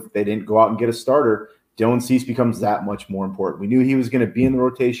because of they didn't go out and get a starter, Dylan Cease becomes that much more important. We knew he was going to be in the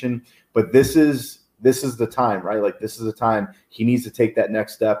rotation, but this is the time, right? Like, this is the time he needs to take that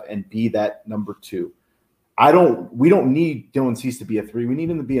next step and be that number 2. We don't need Dylan Cease to be a 3. We need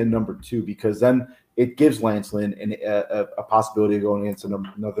him to be a number 2, because then it gives Lance Lynn a possibility of going against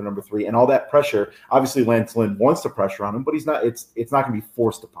another number 3, and all that pressure. Obviously, Lance Lynn wants the pressure on him, but it's not going to be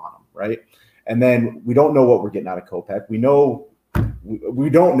forced upon him, right? And then we don't know what we're getting out of Kopech. We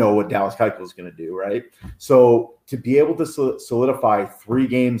don't know what Dallas Keuchel is going to do, right? So to be able to solidify 3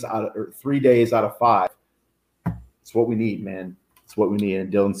 days out of 5, it's what we need, man. it's what we need.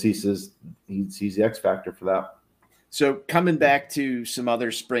 And Dylan Cease he's the X factor for that. So coming back to some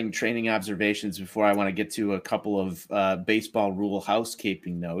other spring training observations before I want to get to a couple of baseball rule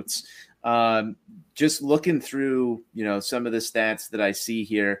housekeeping notes. Just looking through, some of the stats that I see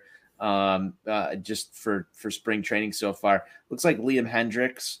here, just for spring training so far, looks like Liam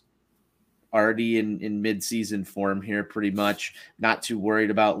Hendriks already in mid-season form here, pretty much. Not too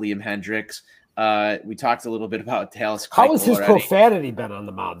worried about Liam Hendriks. We talked a little bit about Dallas Keuchel. How has his profanity been on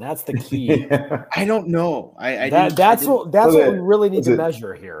the mound? That's the key. I don't know. That's what we really need to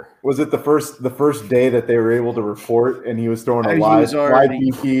measure here. Was it the first day that they were able to report, and he was throwing a live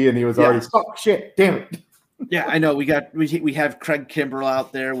BP, and he was already shit, damn it. Yeah, I know. We have Craig Kimbrell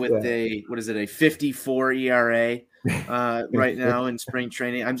out there with a 54 ERA right now in spring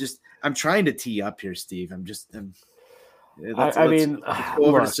training. I'm trying to tee up here, Steve. Let's go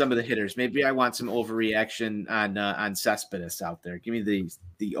over to some of the hitters. Maybe I want some overreaction on Cespedes out there. Give me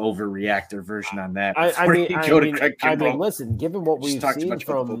the overreactor version on that. Listen. Given what we've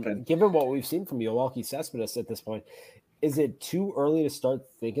seen from Yoelqui Cespedes at this point, is it too early to start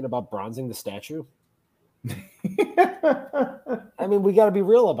thinking about bronzing the statue? We got to be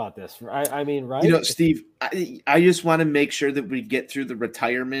real about this. Right? Steve, I just want to make sure that we get through the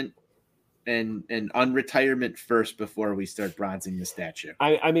retirement and unretirement first before we start bronzing the statue.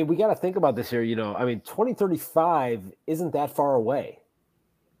 We got to think about this here. 2035 isn't that far away.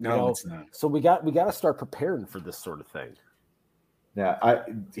 No, it's not. So we got to start preparing for this sort of thing. Yeah,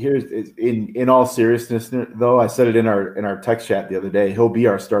 in all seriousness, though, I said it in our text chat the other day. He'll be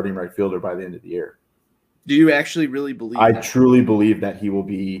our starting right fielder by the end of the year. Do you actually really believe? I truly believe that he will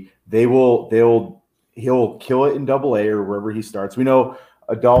be. He'll kill it in Double-A or wherever he starts. We know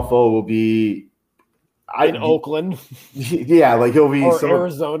Adolfo will be in Oakland. Yeah, he'll be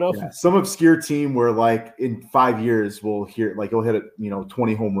Arizona. Some obscure team where in 5 years he'll hit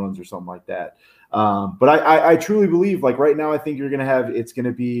 20 home runs or something like that. But I truly believe right now I think you're gonna have it's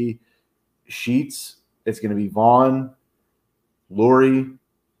gonna be Sheets, it's gonna be Vaughn, Lurie,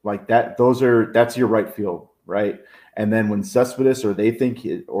 that. That's your right field, right? And then when Cespedes or they think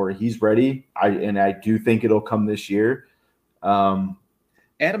he's ready, I do think it'll come this year.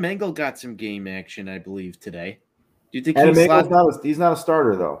 Adam Engel got some game action, I believe, today. Do you think he's not a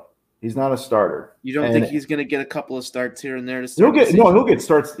starter though? He's not a starter. You don't think he's going to get a couple of starts here and there to start? He'll get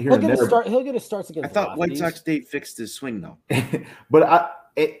starts here and there. He'll get his starts against. I thought White Sox State fixed his swing though. But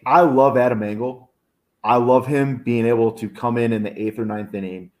I love Adam Engel. I love him being able to come in the 8th or 9th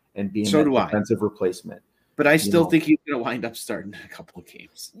inning and being a defensive replacement. But I still think he's going to wind up starting a couple of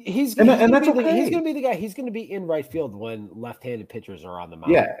games. He's going to be the guy. He's going to be in right field when left-handed pitchers are on the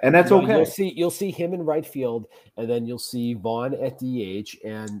mound. Yeah, and that's okay. You'll see him in right field, and then you'll see Vaughn at DH,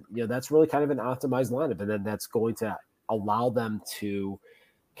 and that's really kind of an optimized lineup, and then that's going to allow them to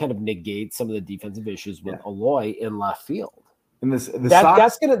kind of negate some of the defensive issues with Eloy in left field. And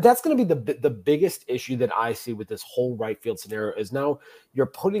that's gonna be the biggest issue that I see with this whole right field scenario is now you're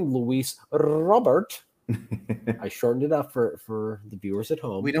putting Luis Robert. I shortened it up for the viewers at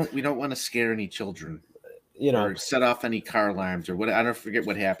home. We don't want to scare any children, or set off any car alarms or what. I don't forget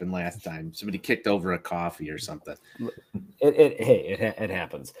what happened last time. Somebody kicked over a coffee or something. It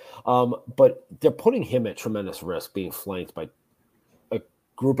happens. But they're putting him at tremendous risk, being flanked by a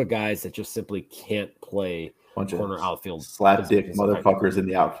group of guys that just simply can't play corner outfield. Slapdick motherfuckers in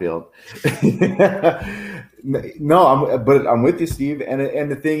the outfield. No, I'm with you, Steve. And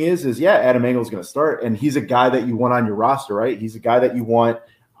the thing is Adam Engel's going to start, and he's a guy that you want on your roster, right? He's a guy that you want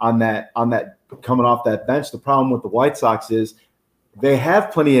on that coming off that bench. The problem with the White Sox is they have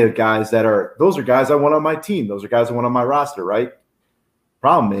plenty of guys those are guys I want on my team. Those are guys I want on my roster, right?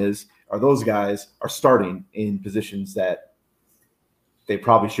 Problem is, those guys are starting in positions that they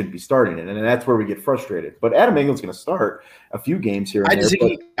probably shouldn't be starting in, and that's where we get frustrated. But Adam Engel's going to start a few games here and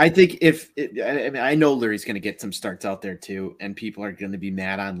there. I think I know Larry's going to get some starts out there too, and people are going to be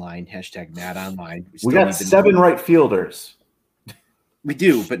mad online. #mad online. We got 7 right fielders. We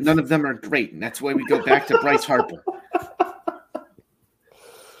do, but none of them are great, and that's why we go back to Bryce Harper.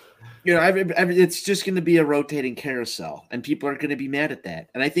 It's just going to be a rotating carousel, and people are going to be mad at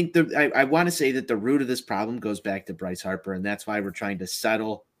that. And I think I want to say that the root of this problem goes back to Bryce Harper, and that's why we're trying to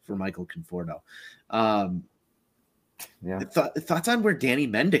settle for Michael Conforto. Thoughts on where Danny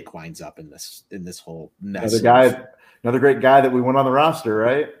Mendick winds up in this whole mess? Another great guy that we want on the roster,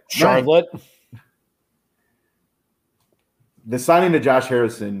 right? Charlotte. Right. The signing of Josh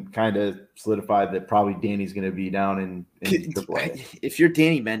Harrison kind of solidified that probably Danny's going to be down in AAA. If you're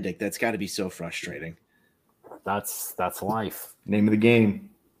Danny Mendick, that's got to be so frustrating. That's life. Name of the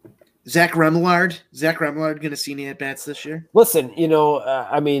game. Zach Remillard going to see any at bats this year? Listen,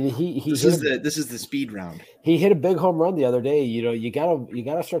 I mean, this is the speed round. He hit a big home run the other day. You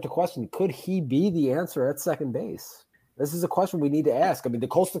gotta start to question: could he be the answer at second base? This is a question we need to ask. I mean, the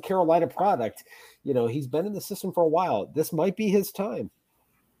Coastal Carolina product. He's been in the system for a while. This might be his time.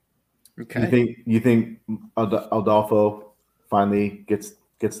 Okay. You think Adolfo finally gets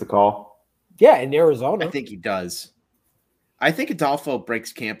the call? Yeah, in Arizona. I think he does. I think Adolfo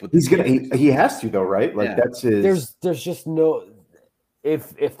breaks camp with. He has to though, right? Like that's his. There's just no.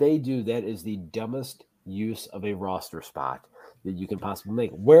 If they do, that is the dumbest use of a roster spot that you can possibly make.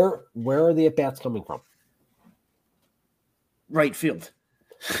 Where are the at bats coming from? Right field.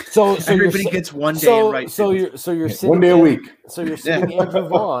 So everybody gets one day in right field. So you're sitting 1 day a week. So you're sitting Andrew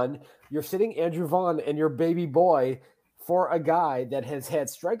Vaughn. You're sitting Andrew Vaughn and your baby boy for a guy that has had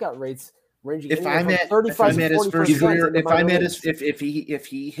strikeout rates ranging if I'm at 35 to 40%. If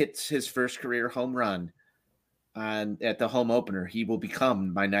he hits his first career home run at the home opener, he will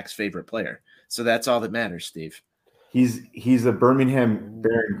become my next favorite player. So that's all that matters, Steve. He's a Birmingham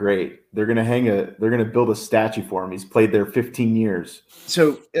Baron great. They're gonna build a statue for him. He's played there 15 years.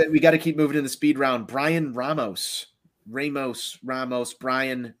 So we got to keep moving in the speed round. Brian Ramos,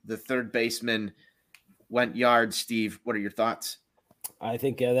 Brian, the third baseman, went yard. Steve, what are your thoughts? I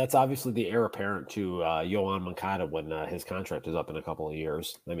think that's obviously the heir apparent to Yoan Moncada when his contract is up in a couple of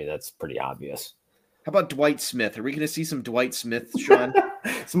years. I mean, that's pretty obvious. How about Dwight Smith? Are we going to see some Dwight Smith, Sean?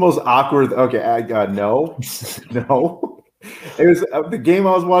 It's the most awkward. Okay, no. It was the game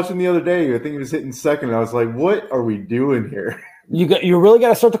I was watching the other day. I think he was hitting second. I was like, "What are we doing here?" You really got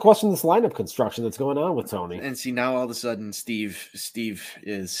to start to question this lineup construction that's going on with Tony. And see, now all of a sudden, Steve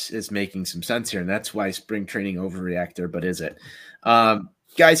is making some sense here, and that's why spring training overreactor. But is it?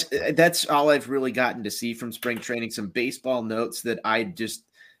 Guys, that's all I've really gotten to see from spring training. Some baseball notes that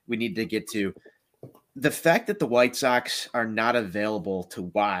we need to get to. The fact that the White Sox are not available to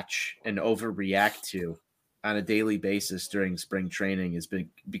watch and overreact to on a daily basis during spring training has been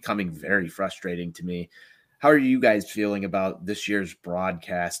becoming very frustrating to me. How are you guys feeling about this year's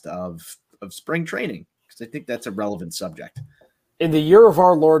broadcast of spring training? Because I think that's a relevant subject. In the year of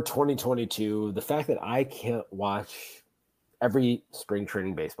our Lord 2022, the fact that I can't watch every spring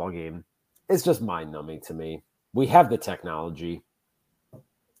training baseball game is just mind-numbing to me. We have the technology.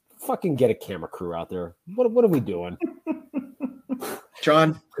 Fucking get a camera crew out there. What are we doing?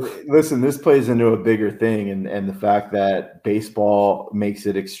 John? Listen, this plays into a bigger thing and the fact that baseball makes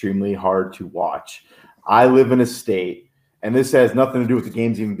it extremely hard to watch. I live in a state, and this has nothing to do with the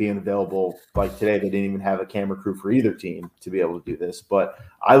games even being available. Like today, they didn't even have a camera crew for either team to be able to do this. But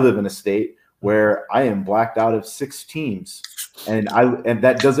I live in a state where I am blacked out of 6 teams, and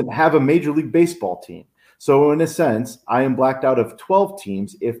that doesn't have a Major League Baseball team. So in a sense, I am blacked out of 12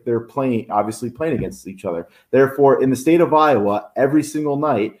 teams if they're obviously playing against each other. Therefore, in the state of Iowa, every single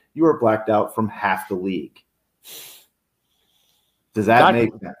night, you are blacked out from half the league. Does that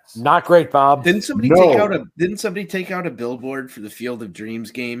make sense? Not great, Bob. Didn't somebody take out a billboard for the Field of Dreams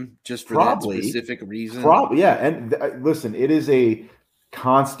game just for that specific reason? Probably, yeah. And listen, it is a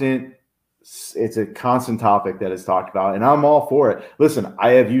constant topic that is talked about, and I'm all for it. Listen, I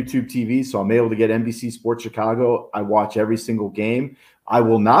have YouTube TV, so I'm able to get NBC Sports Chicago. I watch every single game. I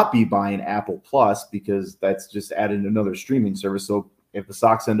will not be buying Apple Plus because that's just adding another streaming service. So if the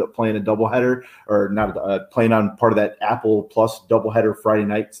Sox end up playing a doubleheader or not playing on part of that Apple Plus doubleheader Friday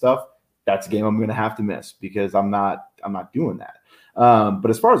night stuff, that's a game I'm going to have to miss because I'm not doing that. But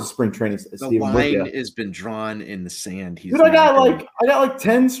as far as the spring training, the line has been drawn in the sand. I got like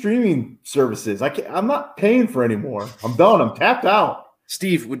 10 streaming services. I'm not paying for anymore. I'm done. I'm tapped out.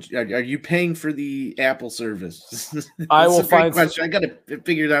 Steve, are you paying for the Apple service? I will find. I got to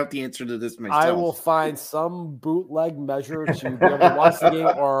figure out the answer to this myself. I will find some bootleg measure to be able to watch the game,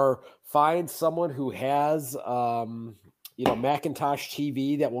 or find someone who has, Macintosh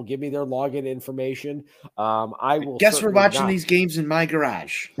TV that will give me their login information. I will. Guess we're watching these games in my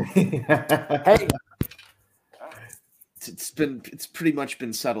garage. Hey. It's pretty much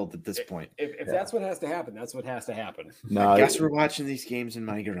been settled at this point. If that's what has to happen, that's what has to happen. No, I guess we're watching these games in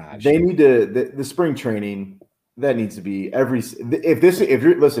my garage. They need to the spring training. That needs to be if you're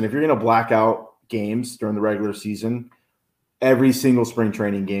going to black out games during the regular season, every single spring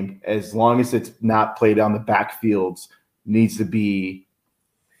training game, as long as it's not played on the backfields, needs to be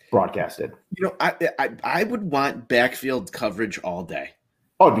broadcasted. I would want backfield coverage all day.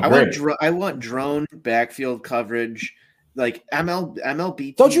 Oh, it'd be great. I want drone backfield coverage like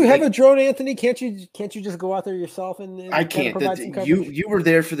MLB. Don't you have like, a drone, Anthony? Can't you just go out there yourself and I kind of can't. provide some coverage? You were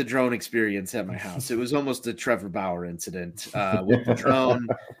there for the drone experience at my house. It was almost a Trevor Bauer incident with the drone.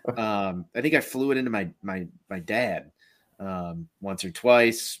 I think I flew it into my dad once or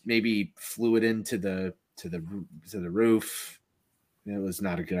twice. Maybe flew it into the roof. It was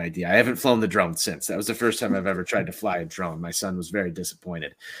not a good idea. I haven't flown the drone since. That was the first time I've ever tried to fly a drone. My son was very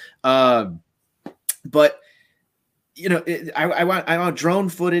disappointed. But you know, I want drone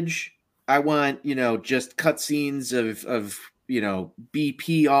footage. I want, you know, just cutscenes of you know,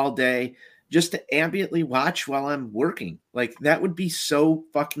 BP all day just to ambiently watch while I'm working. Like, that would be so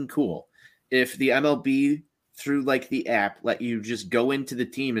fucking cool if the MLB through like the app let you just go into the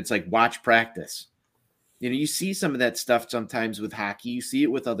team. It's like watch practice. You know, you see some of that stuff sometimes with hockey. You see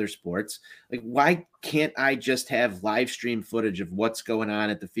it with other sports. Like, why can't I just have live stream footage of what's going on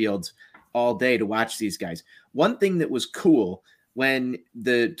at the fields all day to watch these guys? One thing that was cool when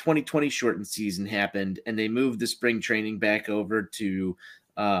the 2020 shortened season happened and they moved the spring training back over to,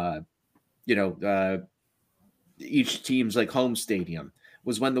 each team's like home stadium,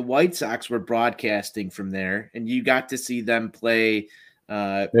 was when the White Sox were broadcasting from there, and you got to see them play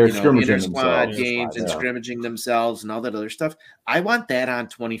inter-squad games and scrimmaging themselves and all that other stuff. I want that on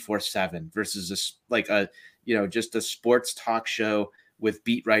 24/7 versus just a sports talk show with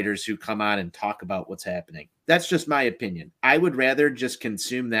beat writers who come on and talk about what's happening. That's just my opinion. I would rather just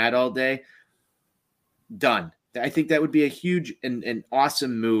consume that all day. Done. I think that would be a huge and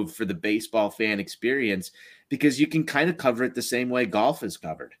awesome move for the baseball fan experience, because you can kind of cover it the same way golf is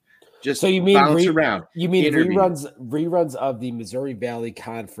covered. Just so you mean bounce around. You mean reruns of the Missouri Valley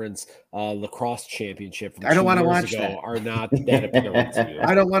Conference lacrosse championship from I don't want to years watch ago that. Are not that appealing to you.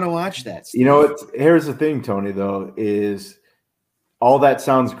 I don't want to watch that, Steve. You know, here's the thing, Tony, though, is all that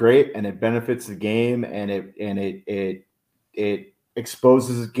sounds great and it benefits the game and it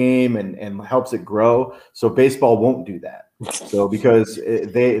exposes the game and helps it grow. So baseball won't do that. So because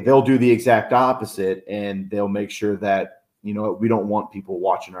they'll do the exact opposite, and they'll make sure that, you know, we don't want people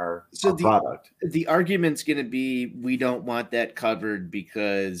watching our product. The argument's going to be, we don't want that covered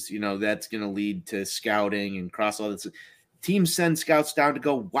because, you know, that's going to lead to scouting and cross all this. Teams send scouts down to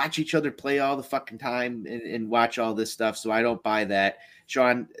go watch each other play all the fucking time and watch all this stuff. So I don't buy that.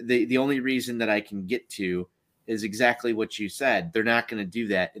 Sean, the only reason that I can get to is exactly what you said. They're not going to do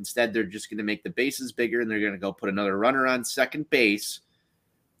that. Instead, they're just going to make the bases bigger, and they're going to go put another runner on second base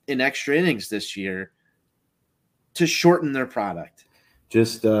in extra innings this year to shorten their product.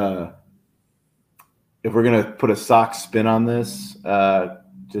 Just if we're going to put a Sox spin on this,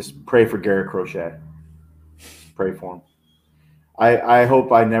 just pray for Garrett Crochet. Pray for him. I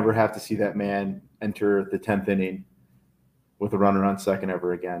hope I never have to see that man enter the 10th inning with a runner on second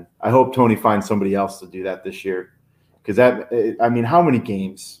ever again. I hope Tony finds somebody else to do that this year. Because how many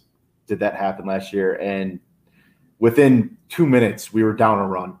games did that happen last year? And within 2 minutes, we were down a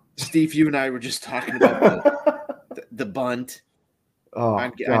run. Steve, you and I were just talking about the bunt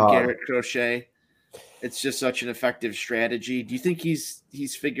on Garrett Crochet. It's just such an effective strategy. Do you think he's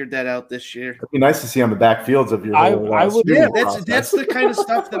figured that out this year? It'd be nice to see on the backfields of your. That's the kind of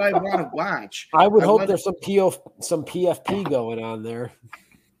stuff that I want to watch. I would hope there's some PFP going on there.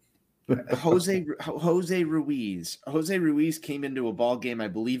 Jose Ruiz. Jose Ruiz came into a ball game, I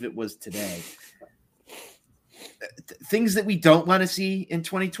believe it was today. Things that we don't want to see in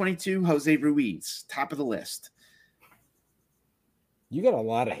 2022. Jose Ruiz, top of the list. You got a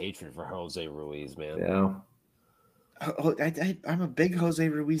lot of hatred for Jose Ruiz, man. Yeah. I'm a big Jose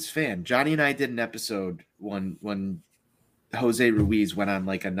Ruiz fan. Johnny and I did an episode when Jose Ruiz went on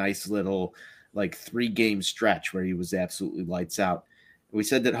like a nice little 3-game stretch where he was absolutely lights out. We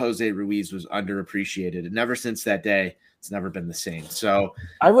said that Jose Ruiz was underappreciated, and ever since that day, it's never been the same. So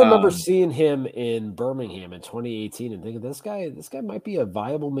I remember seeing him in Birmingham in 2018 and thinking this guy might be a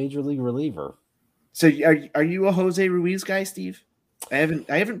viable major league reliever. So are you a Jose Ruiz guy, Steve? I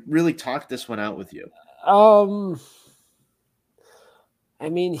haven't really talked this one out with you. I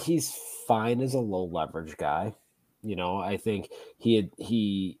mean, he's fine as a low leverage guy. You know, I think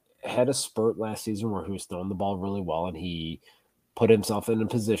he had a spurt last season where he was throwing the ball really well, and he put himself in a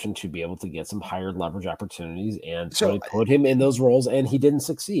position to be able to get some higher leverage opportunities, and so put him in those roles, and he didn't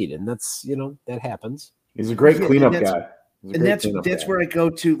succeed. And that's, you know, that happens. He's a great cleanup guy. And that's where I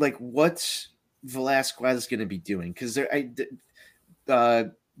go to, like, what's Velasquez going to be doing? Because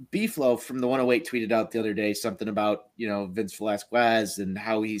B-Flow from the 108 tweeted out the other day something about, you know, Vince Velasquez and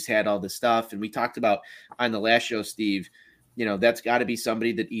how he's had all this stuff. And we talked about on the last show, Steve, you know, that's got to be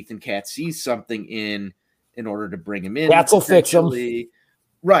somebody that Ethan Katz sees something in order to bring him in. Katz will fix him.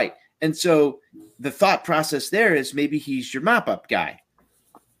 Right. And so the thought process there is maybe he's your mop-up guy.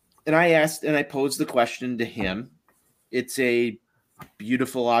 And I posed the question to him. It's a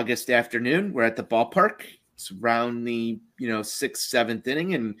beautiful August afternoon. We're at the ballpark. It's around the 6th, 7th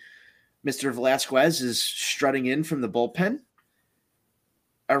inning, and Mr. Velasquez is strutting in from the bullpen.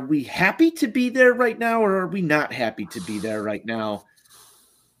 Are we happy to be there right now, or are we not happy to be there right now?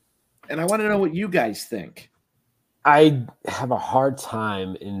 And I want to know what you guys think. I have a hard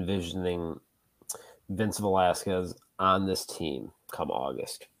time envisioning Vince Velasquez on this team come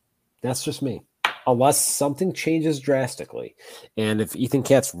August. That's just me. Unless something changes drastically. And if Ethan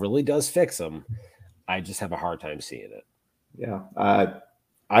Katz really does fix him, I just have a hard time seeing it. Yeah.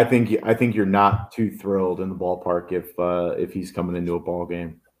 I think you're not too thrilled in the ballpark if he's coming into a ball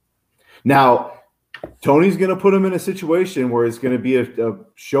game. Now, Tony's going to put him in a situation where it's going to be a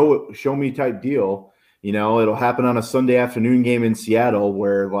show me type deal. It'll happen on a Sunday afternoon game in Seattle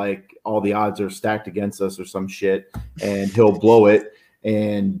where like all the odds are stacked against us or some shit, and he'll blow it.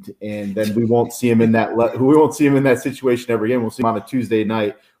 And then we won't see him in that situation ever again. We'll see him on a Tuesday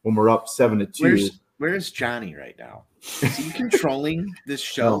night when we're up 7-2. Where's Johnny right now? Is he controlling this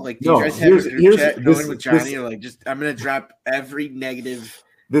show? No, like, do you guys have a group chat going with Johnny? Or like, just I'm gonna drop every negative.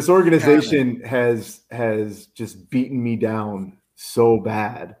 This organization has just beaten me down so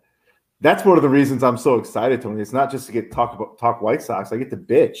bad. That's one of the reasons I'm so excited, Tony. It's not just to get talk White Sox. I get to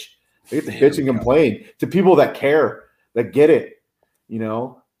bitch. I get to bitch and complain to people that care, that get it.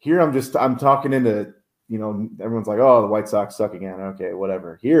 Here I'm talking into, everyone's like, oh, the White Sox suck again. Okay,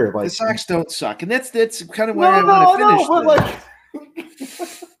 whatever. Here, like the Sox don't suck, and that's kind of where I want to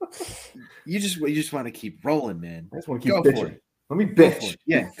finish. You just want to keep rolling, man. I just want to keep bitching. Let me bitch.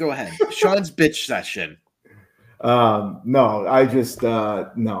 Yeah, go ahead. Sean's bitch session. No, I just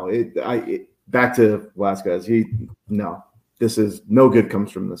no. Back to Velasquez. This is no good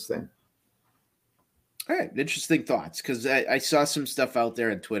comes from this thing. All right, interesting thoughts, because I saw some stuff out there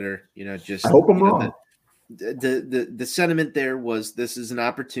on Twitter. Just I hope I'm wrong. The sentiment there was this is an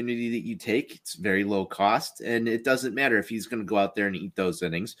opportunity that you take. It's very low cost, and it doesn't matter if he's going to go out there and eat those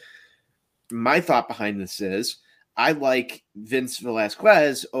innings. My thought behind this is I like Vince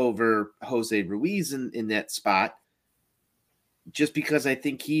Velasquez over Jose Ruiz in that spot, just because I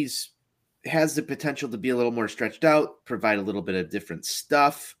think has the potential to be a little more stretched out, provide a little bit of different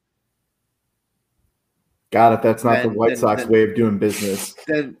stuff. God, if that's not the White Sox way of doing business.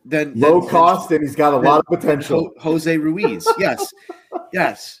 Then low cost, and he's got a lot of potential. Jose Ruiz, yes.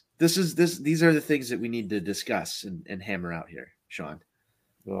 These are the things that we need to discuss and hammer out here, Sean.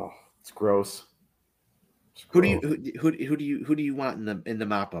 Oh, it's gross. Who do you want in the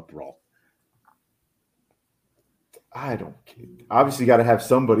mop-up role? I don't care. Obviously, got to have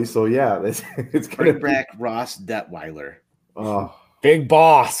somebody. So yeah, it's bring back Ross Detweiler. Oh, big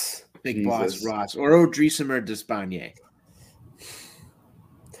boss. Big boss Ross or Odrisamer Despaigne.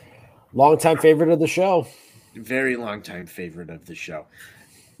 Longtime favorite of the show. Very longtime favorite of the show.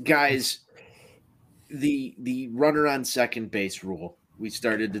 Guys, the runner on second base rule. We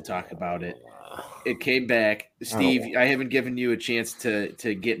started to talk about it. It came back. Steve, I haven't given you a chance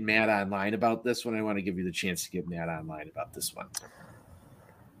to get mad online about this one. I want to give you the chance to get mad online about this one.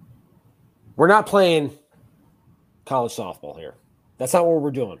 We're not playing college softball here. That's not what we're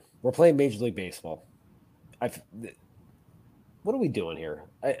doing. We're playing Major League Baseball. What are we doing here?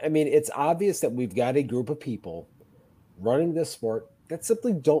 I mean, it's obvious that we've got a group of people running this sport that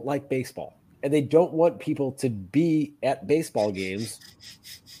simply don't like baseball. And they don't want people to be at baseball games.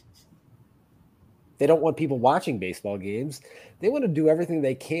 They don't want people watching baseball games. They want to do everything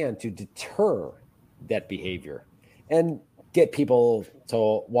they can to deter that behavior and get people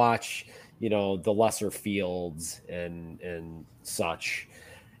to watch, the lesser fields and such.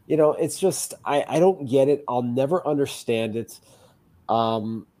 It's just, I don't get it. I'll never understand it.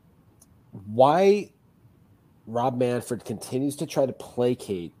 Why Rob Manfred continues to try to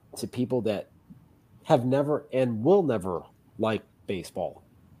placate to people that have never and will never like baseball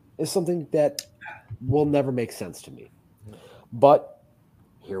is something that will never make sense to me. But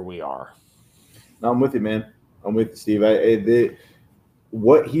here we are. I'm with you, man. I'm with you, Steve.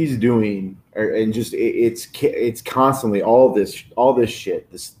 What he's doing, and just it's constantly all this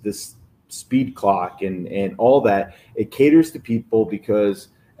shit, this speed clock and all that. It caters to people because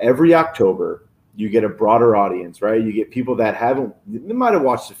every October you get a broader audience, right? You get people that they might have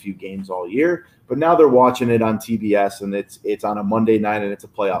watched a few games all year, but now they're watching it on TBS and it's on a Monday night and it's a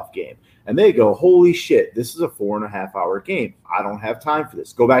playoff game. And they go, holy shit, this is a 4.5-hour game. I don't have time for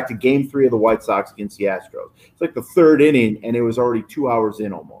this. Go back to game 3 of the White Sox against the Astros. It's like the third inning, and it was already 2 hours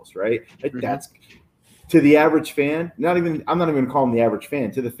in almost, right? That's to the average fan. I'm not even calling the average fan.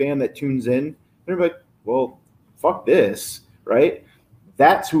 To the fan that tunes in They're like, well, fuck this, right?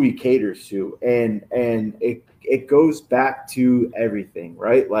 That's who he caters to, and it goes back to everything,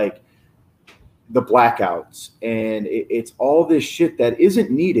 right? Like the blackouts, and it's all this shit that isn't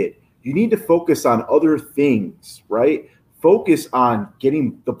needed. You need to focus on other things, right? Focus on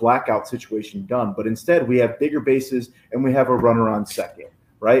getting the blackout situation done. But instead, we have bigger bases and we have a runner on second,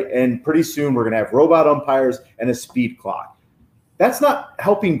 right? And pretty soon we're going to have robot umpires and a speed clock. That's not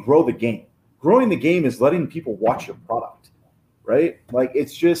helping grow the game. Growing the game is letting people watch your product, right? Like,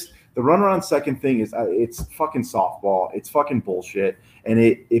 it's just the runner on second thing is it's fucking softball. It's fucking bullshit. And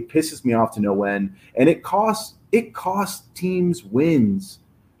it pisses me off to no end. And it costs teams wins.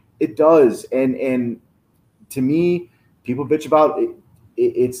 It does. And to me, people bitch about it.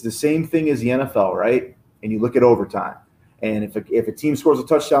 It's the same thing as the NFL, right? And you look at overtime. And if a team scores a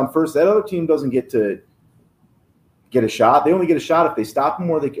touchdown first, that other team doesn't get to get a shot. They only get a shot if they stop them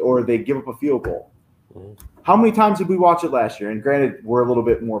or they give up a field goal. Mm-hmm. How many times did we watch it last year? And granted, we're a little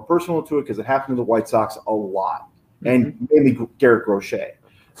bit more personal to it because it happened to the White Sox a lot, and mainly Garrett Crochet.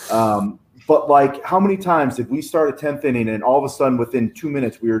 But like, how many times did we start a 10th inning and all of a sudden within 2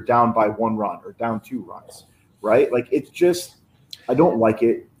 minutes we were down by 1 run or down 2 runs, right? Like, it's just, I don't like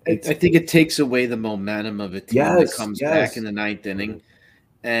it. I think it takes away the momentum of a team that comes back in the 9th inning.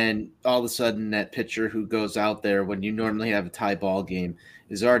 And all of a sudden that pitcher who goes out there when you normally have a tie ball game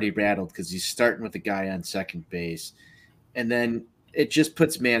is already rattled because he's starting with a guy on second base. And then it just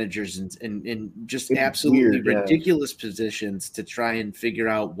puts managers in just absolutely ridiculous positions to try and figure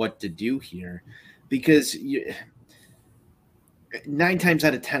out what to do here. Because 9 times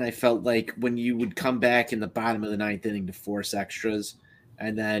out of 10, I felt like when you would come back in the bottom of the 9th inning to force extras,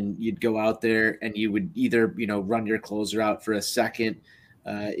 and then you'd go out there and you would either, run your closer out for a second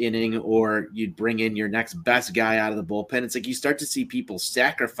inning, or you'd bring in your next best guy out of the bullpen. It's like you start to see people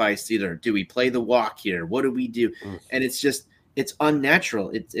sacrifice either, do we play the walk here? What do we do? And it's just, it's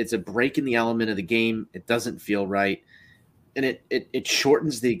unnatural. It's a break in the element of the game. It doesn't feel right. And it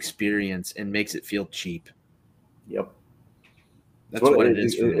shortens the experience and makes it feel cheap. Yep. That's what it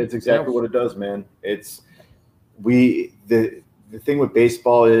is. It's exactly what it does, man. It's the thing with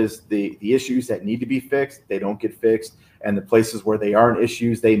baseball is the issues that need to be fixed, they don't get fixed. And the places where they aren't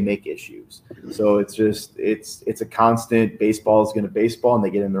issues, they make issues. So it's just it's a constant. Baseball is going to baseball, and they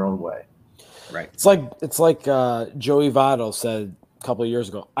get in their own way. Right. It's like Joey Votto said a couple of years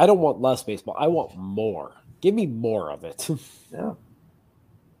ago. I don't want less baseball. I want more. Give me more of it. Yeah.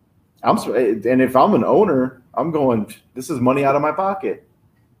 And if I'm an owner, I'm going, this is money out of my pocket,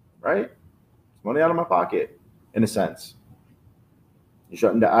 right? It's money out of my pocket, in a sense. You're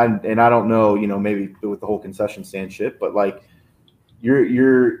shutting down, and I don't know, maybe with the whole concession stand shit, but like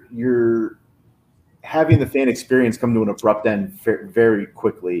you're having the fan experience come to an abrupt end very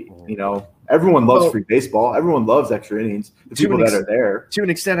quickly. Everyone loves free baseball. Everyone loves extra innings. The people that are there. To an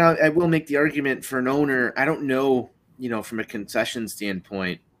extent, I will make the argument for an owner. I don't know, from a concession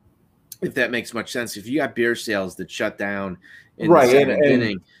standpoint, if that makes much sense. If you got beer sales that shut down in the 7th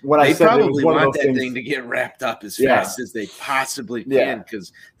inning, they probably want that thing to get wrapped up as fast as they possibly can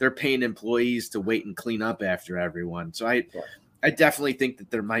because they're paying employees to wait and clean up after everyone. So I definitely think that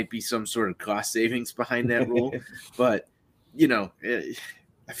there might be some sort of cost savings behind that rule. But,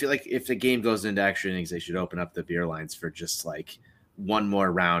 I feel like if the game goes into extra innings, they should open up the beer lines for just like one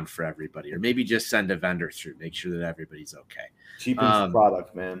more round for everybody, or maybe just send a vendor through, make sure that everybody's okay. Cheapens the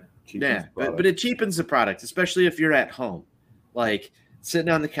product, man. But it cheapens the product, especially if you're at home, like sitting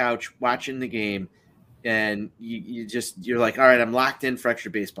on the couch watching the game, and you're like, all right, I'm locked in for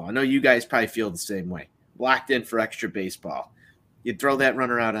extra baseball. I know you guys probably feel the same way. Locked in for extra baseball. You throw that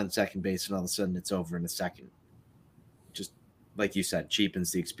runner out on second base, and all of a sudden it's over in a second. Just like you said,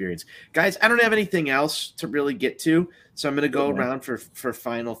 cheapens the experience. Guys, I don't have anything else to really get to, so I'm going to go around for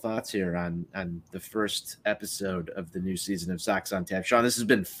final thoughts here on the first episode of the new season of Sox on Tap. Sean, this has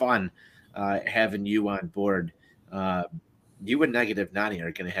been fun having you on board. You and Negative Nani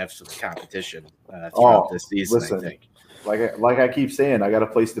are going to have some competition throughout this season, listen, I think. Like I keep saying, I got a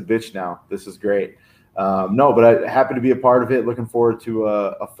place to bitch now. This is great. No, but I'm happy to be a part of it. Looking forward to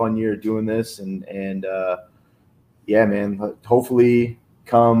a fun year doing this, and yeah, man. Hopefully,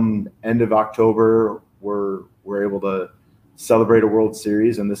 come end of October, we're able to celebrate a World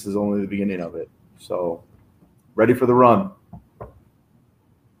Series, and this is only the beginning of it. So, ready for the run.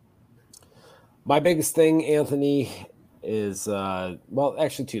 My biggest thing, Anthony, is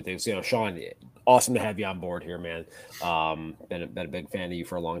actually 2 things. Sean, awesome to have you on board here, man. Been a big fan of you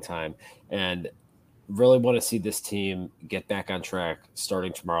for a long time, and really want to see this team get back on track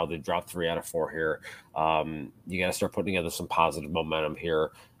starting tomorrow. They dropped 3 out of 4 here. You got to start putting together some positive momentum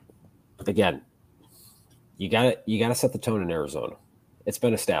here. Again, you gotta set the tone in Arizona. It's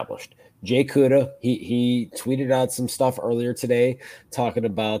been established. Jay Kuda, he tweeted out some stuff earlier today talking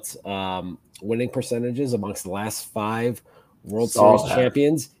about winning percentages amongst the last 5 World Series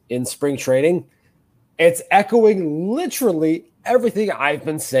champions in spring training. It's echoing literally everything I've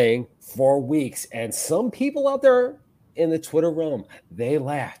been saying for weeks. And some people out there in the Twitter realm, they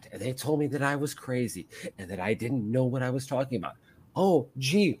laughed and they told me that I was crazy and that I didn't know what I was talking about. Oh,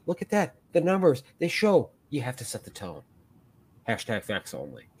 gee, look at that. The numbers, they show you have to set the tone. Hashtag facts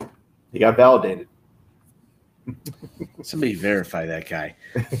only. He got validated. Somebody verify that guy.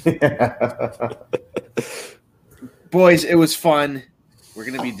 Boys, it was fun. We're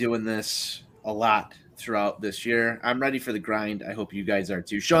going to be doing this a lot throughout this year. I'm ready for the grind. I hope you guys are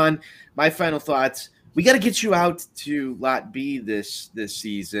too. Sean, my final thoughts. We got to get you out to Lot B this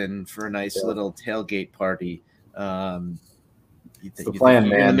season for a nice little tailgate party. It's the plan,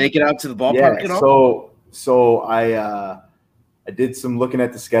 man. You're going to make it out to the ballpark at all? So I did some looking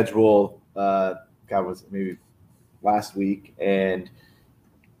at the schedule. Was it maybe last week, and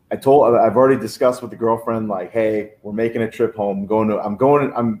I've already discussed with the girlfriend, like, hey, we're making a trip home.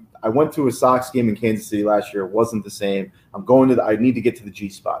 I went to a Sox game in Kansas City last year. It wasn't the same. I need to get to the G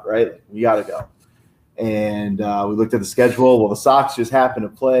spot, right? Like, we got to go. And we looked at the schedule. Well, the Sox just happened to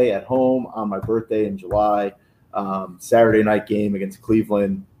play at home on my birthday in July. Saturday night game against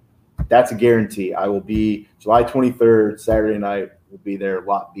Cleveland. That's a guarantee. I will be July 23rd, Saturday night. We'll be there,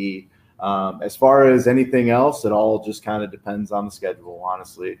 Lot B. As far as anything else, it all just kind of depends on the schedule,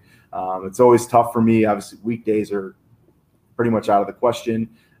 honestly. It's always tough for me. Obviously, weekdays are pretty much out of the question.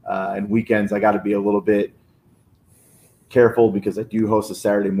 And weekends, I got to be a little bit careful because I do host a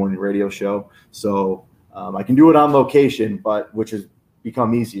Saturday morning radio show. So I can do it on location, which has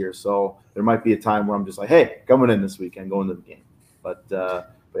become easier. So there might be a time where I'm just like, hey, coming in this weekend, going to the game. But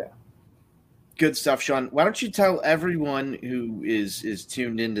yeah. Good stuff, Sean. Why don't you tell everyone who is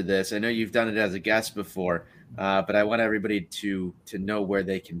tuned into this? I know you've done it as a guest before, but I want everybody to know where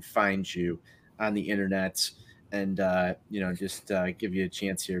they can find you on the internet, and just give you a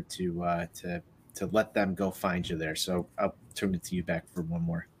chance here to let them go find you there. So I'll turn it to you back for one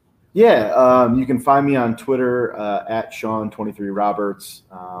more. Yeah, you can find me on Twitter at Sean23Roberts.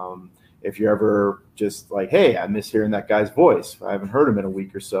 If you're ever just like, hey, I miss hearing that guy's voice, I haven't heard him in a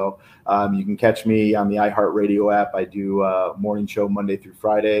week or so, you can catch me on the iHeartRadio app. I do a morning show Monday through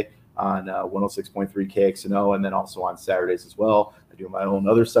Friday on 106.3 KXNO, and then also on Saturdays as well. I do my own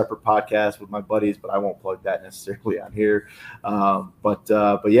other separate podcast with my buddies, but I won't plug that necessarily on here. But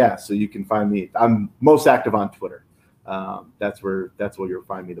yeah, so you can find me. I'm most active on Twitter. That's where you'll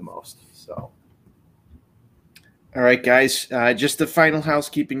find me the most. So. All right, guys, just the final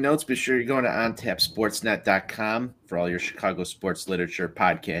housekeeping notes. Be sure you're going to ontapsportsnet.com for all your Chicago sports literature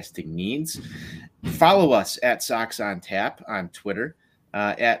podcasting needs. Follow us at Sox on Tap on Twitter,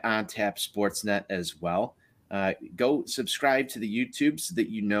 at OnTap Sportsnet as well. Go subscribe to the YouTube so that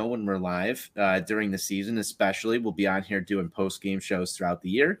you know when we're live during the season, especially. We'll be on here doing post-game shows throughout the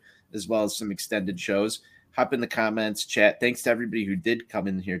year, as well as some extended shows. Hop in the comments, chat. Thanks to everybody who did come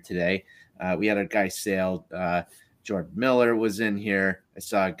in here today. We had a guy, Sale, Jordan Miller was in here. I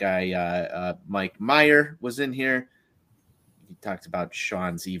saw a guy, Mike Meyer was in here. He talked about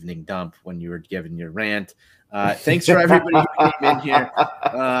Sean's evening dump when you were giving your rant. Thanks for everybody who came in here.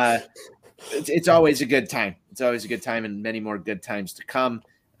 It's always a good time. It's always a good time, and many more good times to come.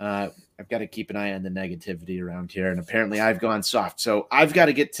 I've got to keep an eye on the negativity around here, and apparently I've gone soft. So I've got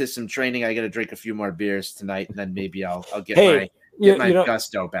to get to some training. I got to drink a few more beers tonight, and then maybe I'll get my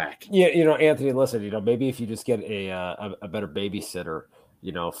gusto back. Yeah, Anthony, listen, maybe if you just get a better babysitter,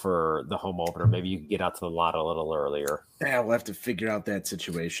 for the home opener, maybe you can get out to the lot a little earlier. Yeah, we'll have to figure out that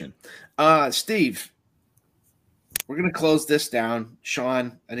situation. Steve, we're going to close this down.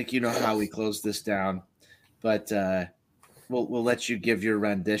 Sean, I think you know how we close this down, but we'll let you give your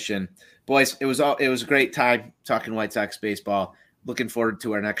rendition. Boys, it was a great time talking White Sox baseball. Looking forward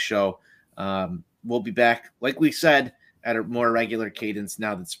to our next show. We'll be back, like we said, at a more regular cadence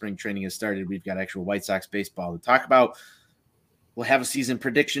now that spring training has started. We've got actual White Sox baseball to talk about. We'll have a season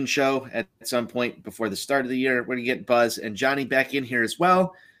prediction show at some point before the start of the year. We're going to get Buzz and Johnny back in here as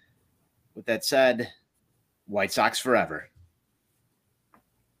well. With that said, White Sox forever.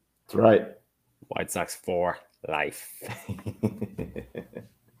 That's right. White Sox for life.